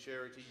faith and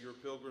charity your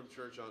pilgrim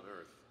church on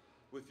earth,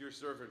 with your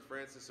servant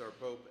Francis our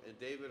Pope and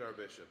David our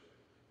Bishop,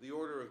 the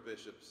order of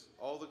bishops,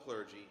 all the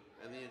clergy,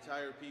 and the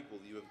entire people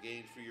you have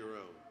gained for your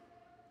own.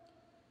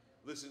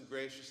 Listen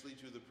graciously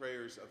to the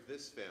prayers of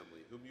this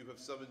family whom you have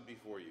summoned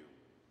before you.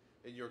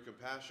 In your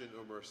compassion,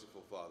 O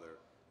merciful Father,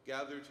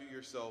 gather to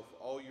yourself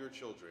all your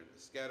children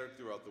scattered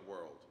throughout the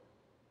world.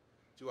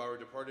 To our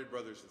departed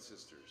brothers and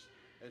sisters,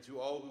 and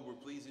to all who were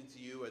pleasing to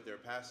you at their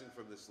passing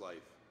from this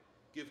life,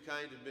 give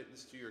kind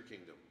admittance to your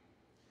kingdom.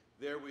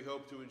 There we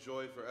hope to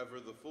enjoy forever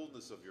the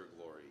fullness of your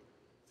glory,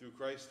 through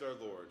Christ our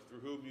Lord, through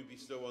whom you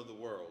bestow on the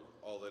world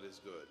all that is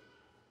good.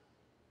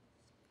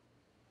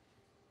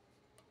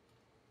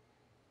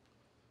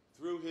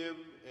 Through him,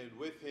 and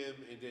with him,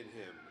 and in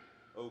him,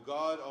 O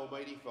God,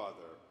 Almighty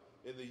Father,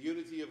 in the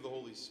unity of the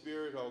Holy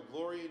Spirit, all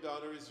glory and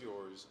honor is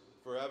yours,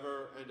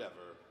 forever and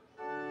ever.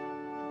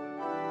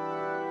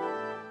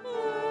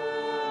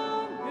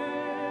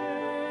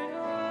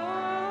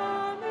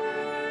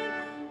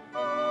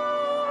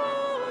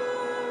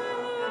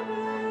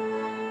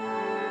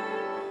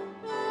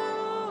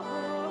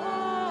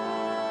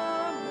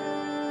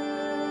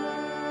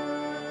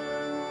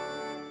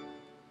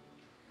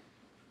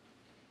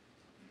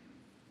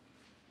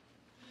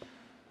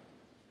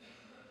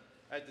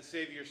 At the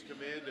Savior's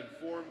command,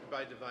 informed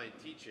by divine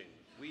teaching,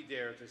 we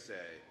dare to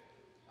say,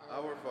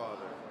 Our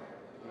Father,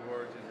 who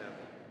art in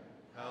heaven,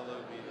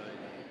 hallowed be thy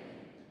name.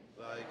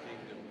 Thy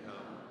kingdom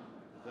come,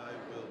 thy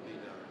will be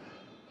done,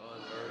 on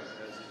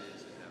earth as it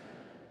is in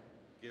heaven.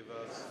 Give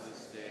us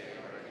this day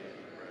our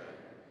daily bread,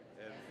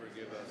 and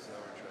forgive us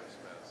our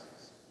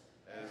trespasses,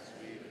 as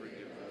we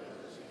forgive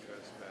those who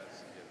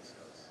trespass against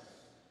us.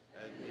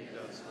 And lead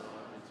us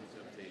not into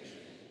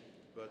temptation,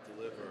 but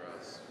deliver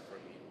us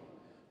from evil.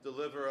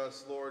 Deliver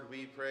us, Lord,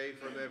 we pray,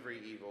 from every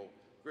evil.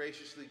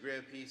 Graciously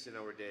grant peace in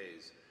our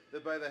days,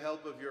 that by the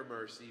help of your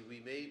mercy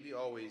we may be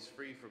always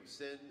free from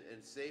sin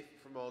and safe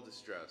from all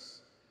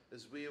distress,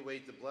 as we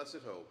await the blessed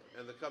hope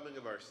and the coming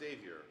of our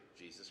Savior,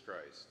 Jesus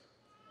Christ.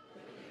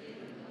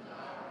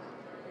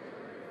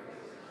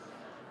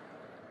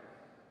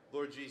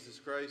 Lord Jesus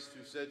Christ,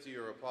 who said to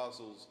your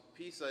apostles,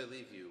 Peace I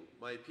leave you,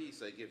 my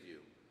peace I give you,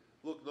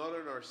 look not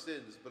on our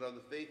sins, but on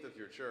the faith of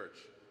your church,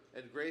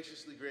 and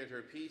graciously grant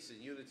her peace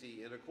and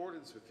unity in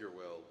accordance with your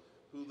will,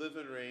 who live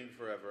and reign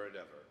forever and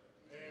ever.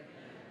 Amen.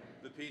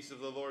 The peace of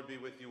the Lord be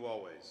with you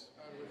always.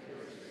 And with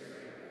your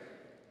spirit.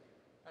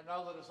 And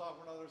now let us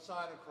offer another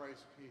sign of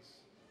Christ's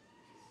peace.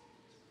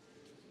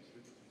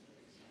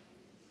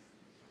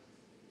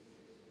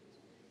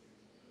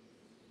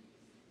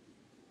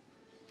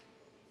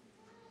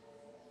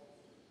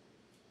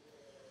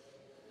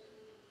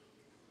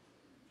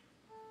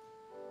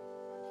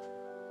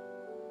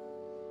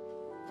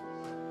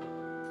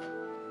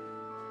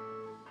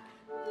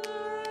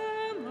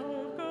 Lamb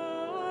of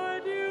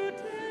God, you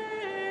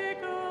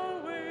take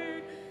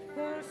away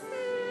the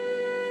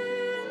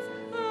sins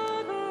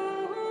of the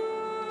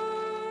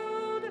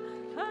world.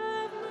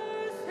 Have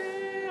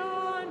mercy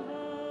on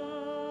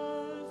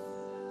us.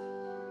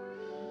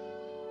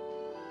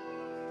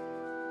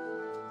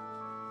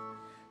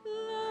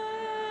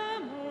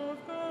 Lamb of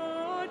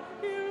God,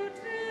 you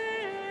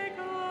take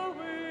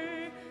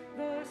away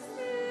the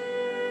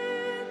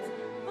sins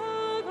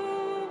of the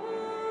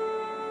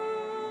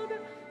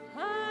world.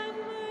 Have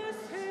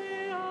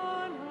mercy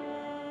on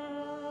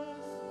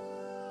us.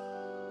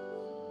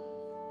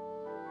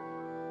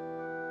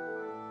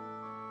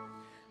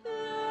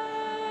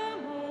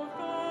 Lamb of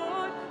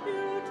God,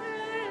 you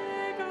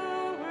take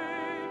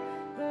away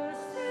the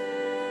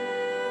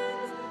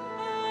sins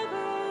of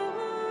the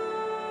world.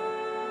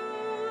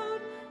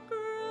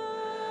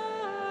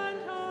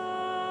 Grant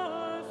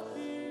us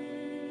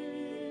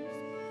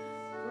peace.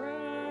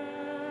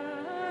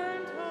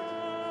 Grant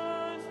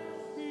us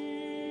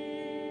peace.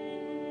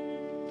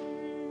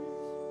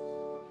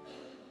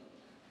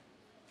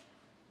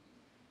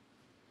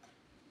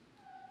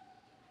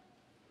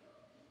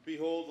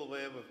 Behold the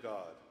Lamb of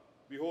God.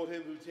 Behold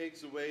him who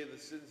takes away the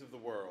sins of the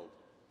world.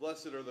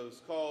 Blessed are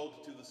those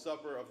called to the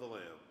supper of the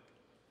Lamb.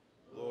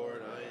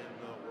 Lord, I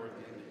am not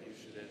worthy that you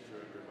should enter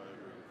under my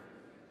roof,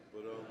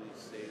 but only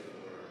say the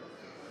word,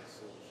 and my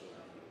soul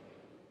shall be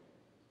healed.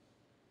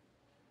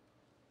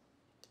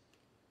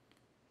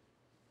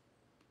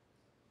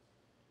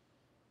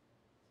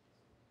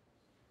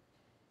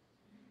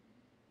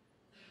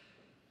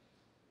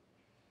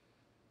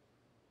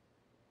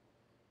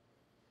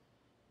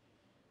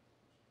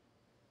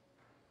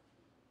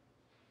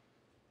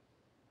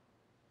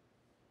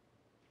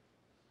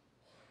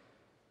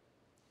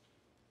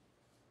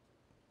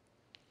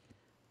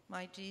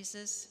 My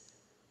Jesus,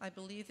 I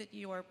believe that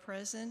you are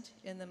present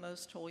in the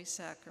most holy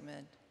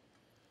sacrament.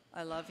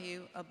 I love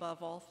you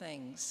above all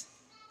things,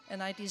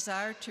 and I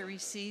desire to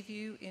receive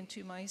you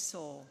into my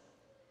soul.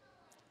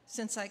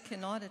 Since I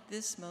cannot at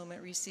this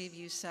moment receive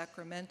you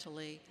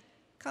sacramentally,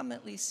 come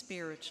at least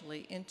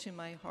spiritually into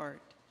my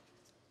heart.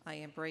 I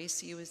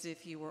embrace you as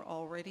if you were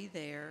already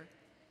there,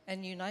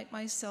 and unite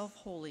myself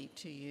wholly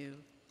to you.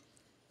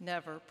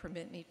 never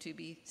permit me to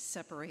be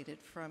separated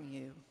from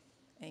you.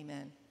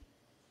 Amen.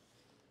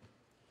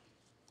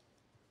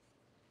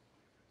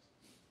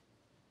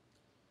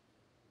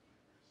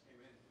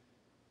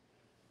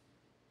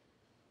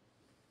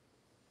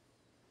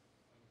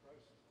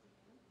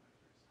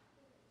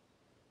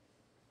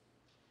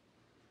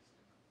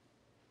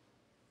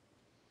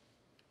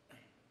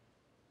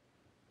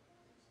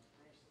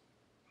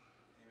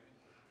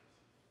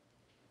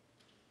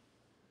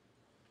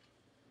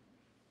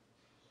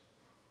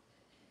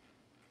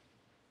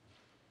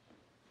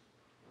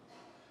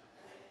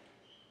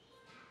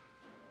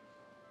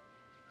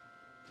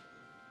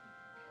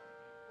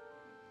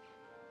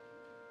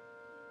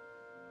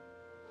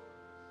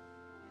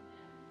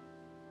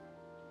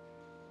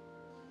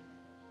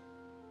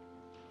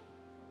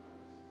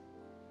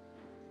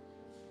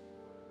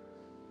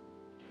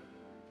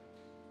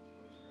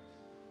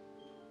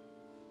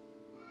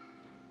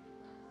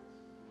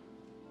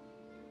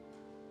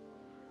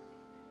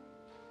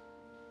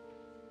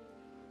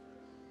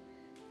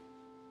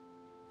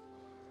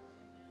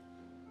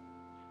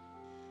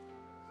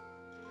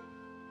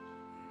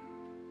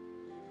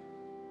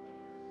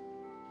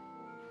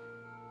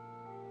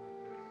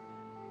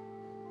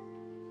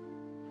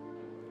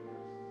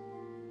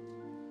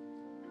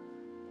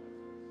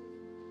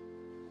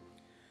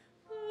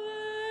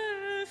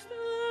 Bless the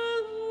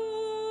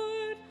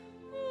Lord,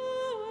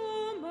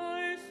 O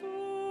my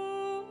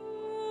soul,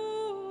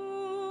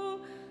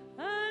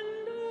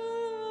 and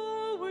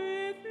all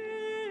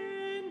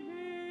within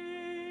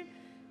me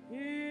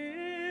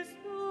His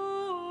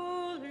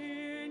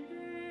holy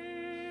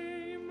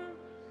name.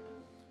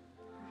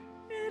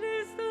 It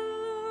is the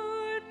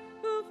Lord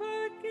who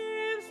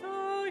forgives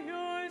all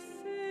your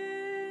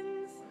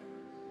sins,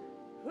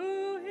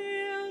 who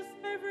heals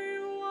every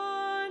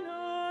one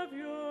of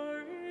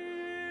your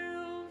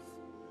ills,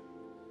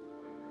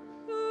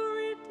 who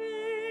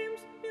redeems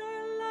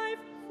your life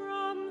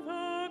from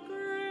the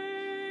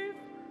grave,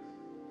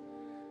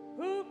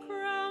 who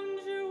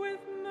crowns you with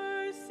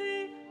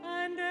mercy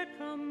and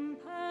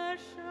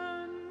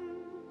compassion,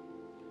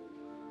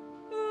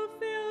 who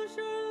fills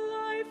your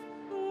life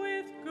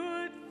with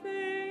good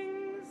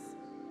things,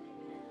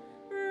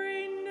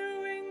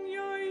 renewing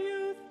your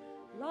youth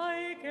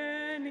like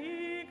an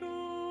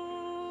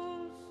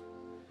eagle's.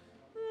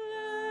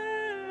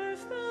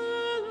 Bless the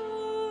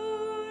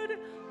Lord,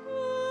 O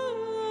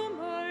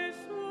my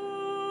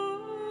soul,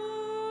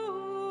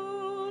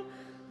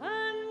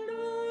 and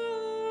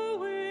all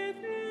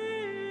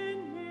within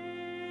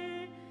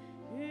me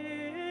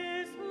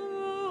His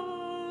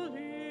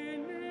holy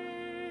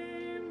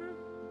name.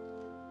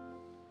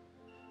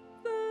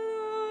 The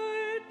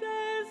Lord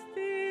does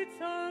deeds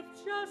of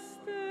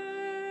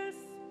justice,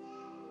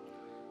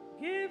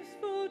 gives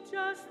full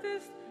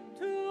justice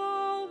to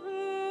all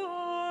who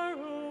are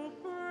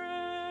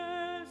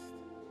oppressed.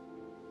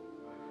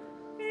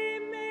 He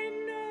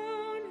made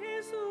known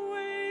His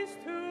ways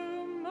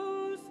to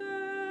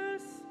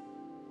Moses,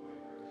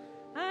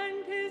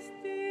 and His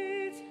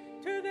deeds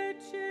to the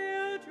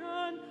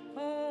children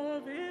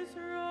of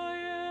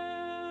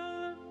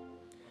Israel.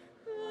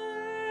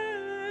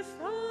 Bless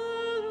the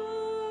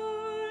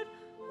Lord,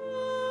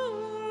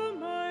 O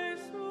my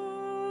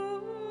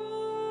soul,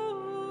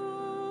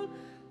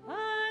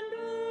 and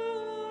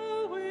all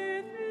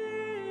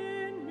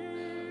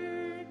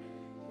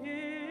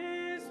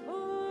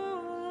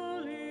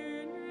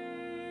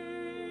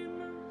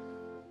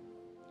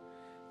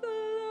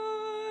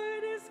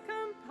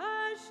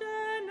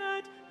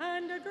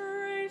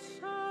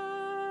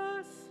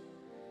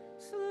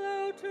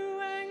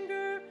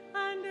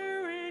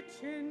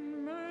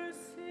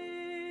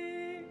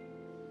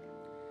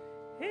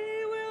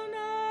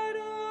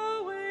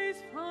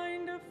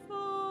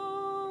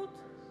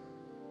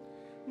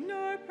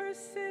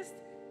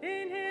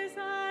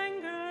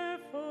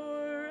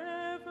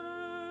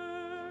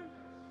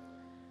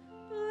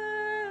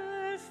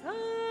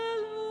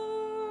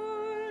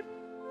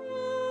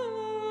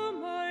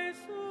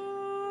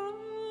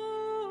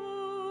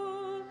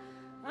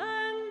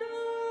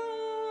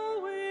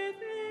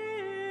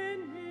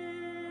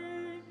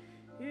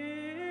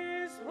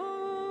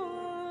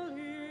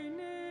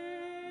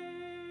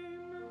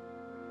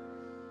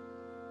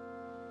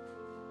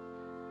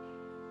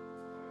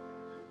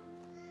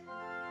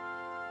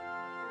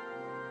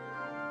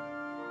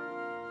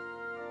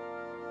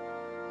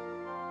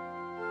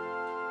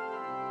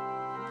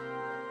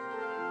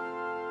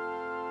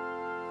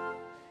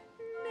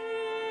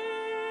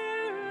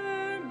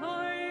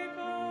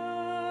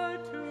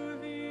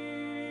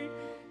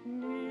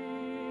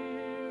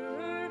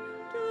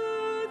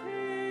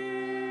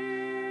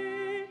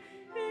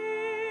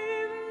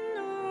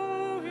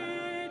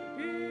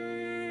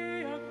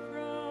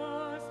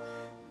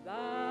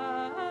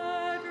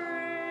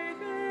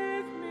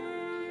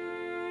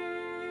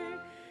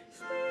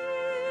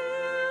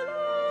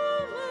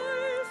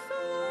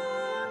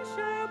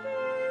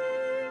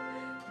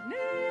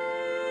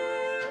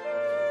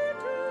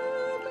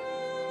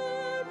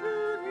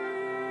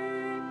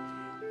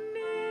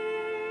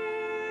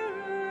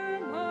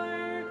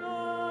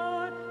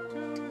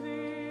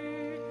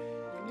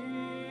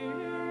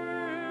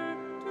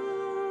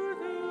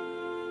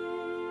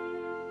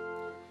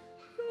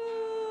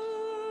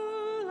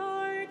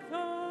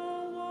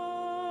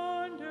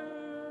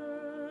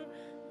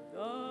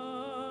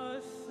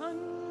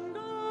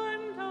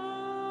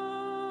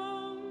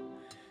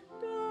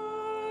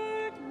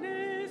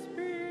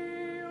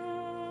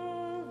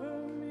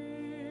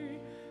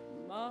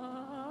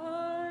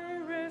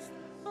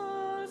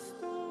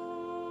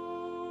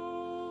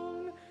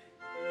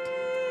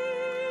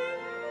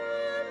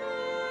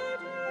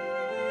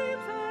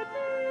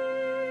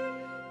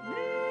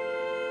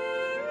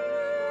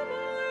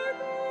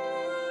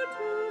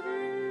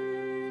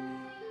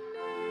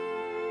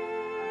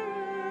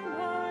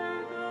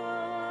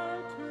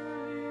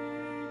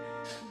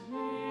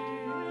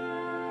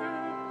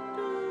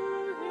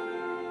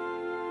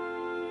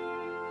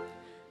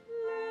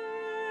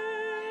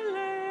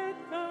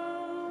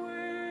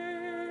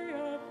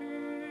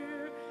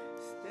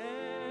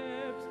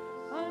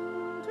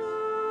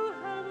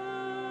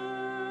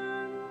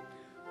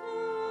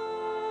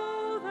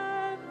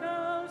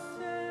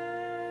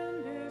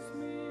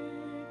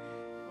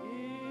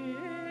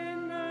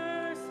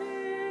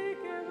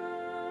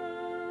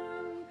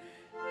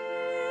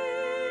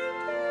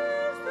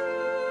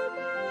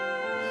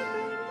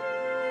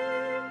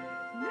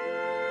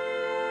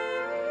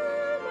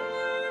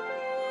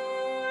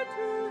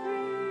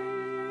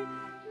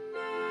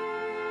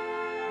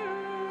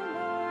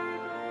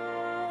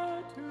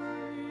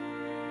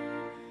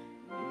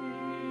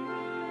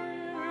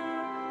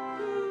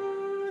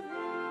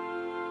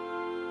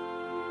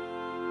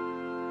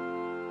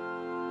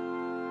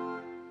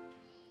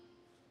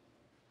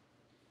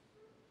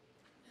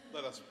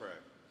us pray.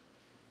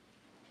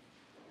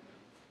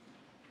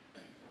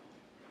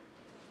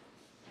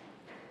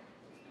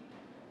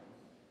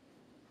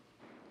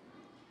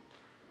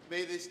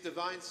 May this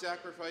divine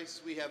sacrifice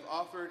we have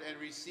offered and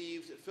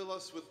received fill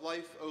us with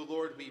life, O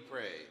Lord, we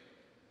pray,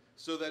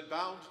 so that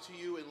bound to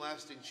you in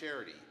lasting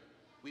charity,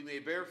 we may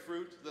bear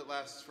fruit that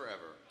lasts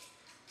forever.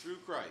 Through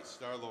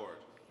Christ our Lord.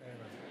 Amen.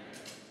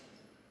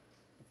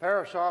 The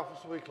parish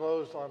office will be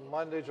closed on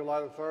Monday,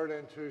 July the 3rd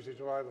and Tuesday,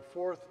 July the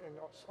 4th in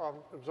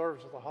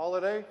observance of the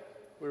holiday.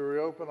 We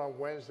reopen on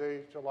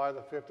Wednesday, July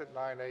the 5th at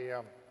 9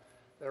 a.m.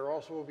 There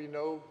also will be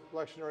no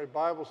lectionary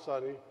Bible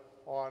study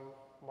on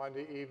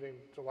Monday evening,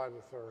 July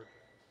the 3rd.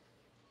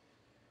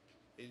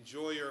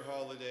 Enjoy your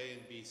holiday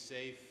and be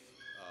safe.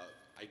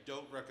 I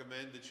don't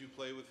recommend that you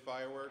play with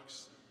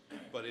fireworks,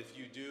 but if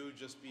you do,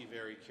 just be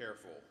very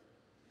careful.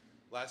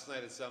 Last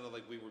night it sounded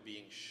like we were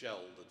being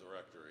shelled at the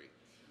rectory.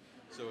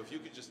 So if you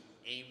could just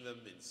aim them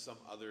in some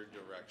other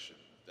direction,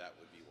 that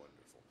would be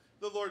wonderful.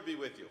 The Lord be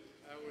with you.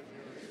 And with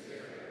your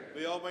spirit.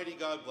 May Almighty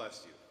God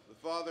bless you, the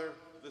Father,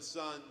 the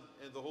Son,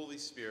 and the Holy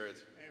Spirit.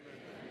 Amen.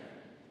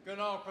 Go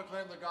now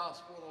proclaim the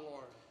gospel of the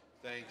Lord.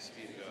 Thanks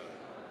be to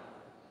God.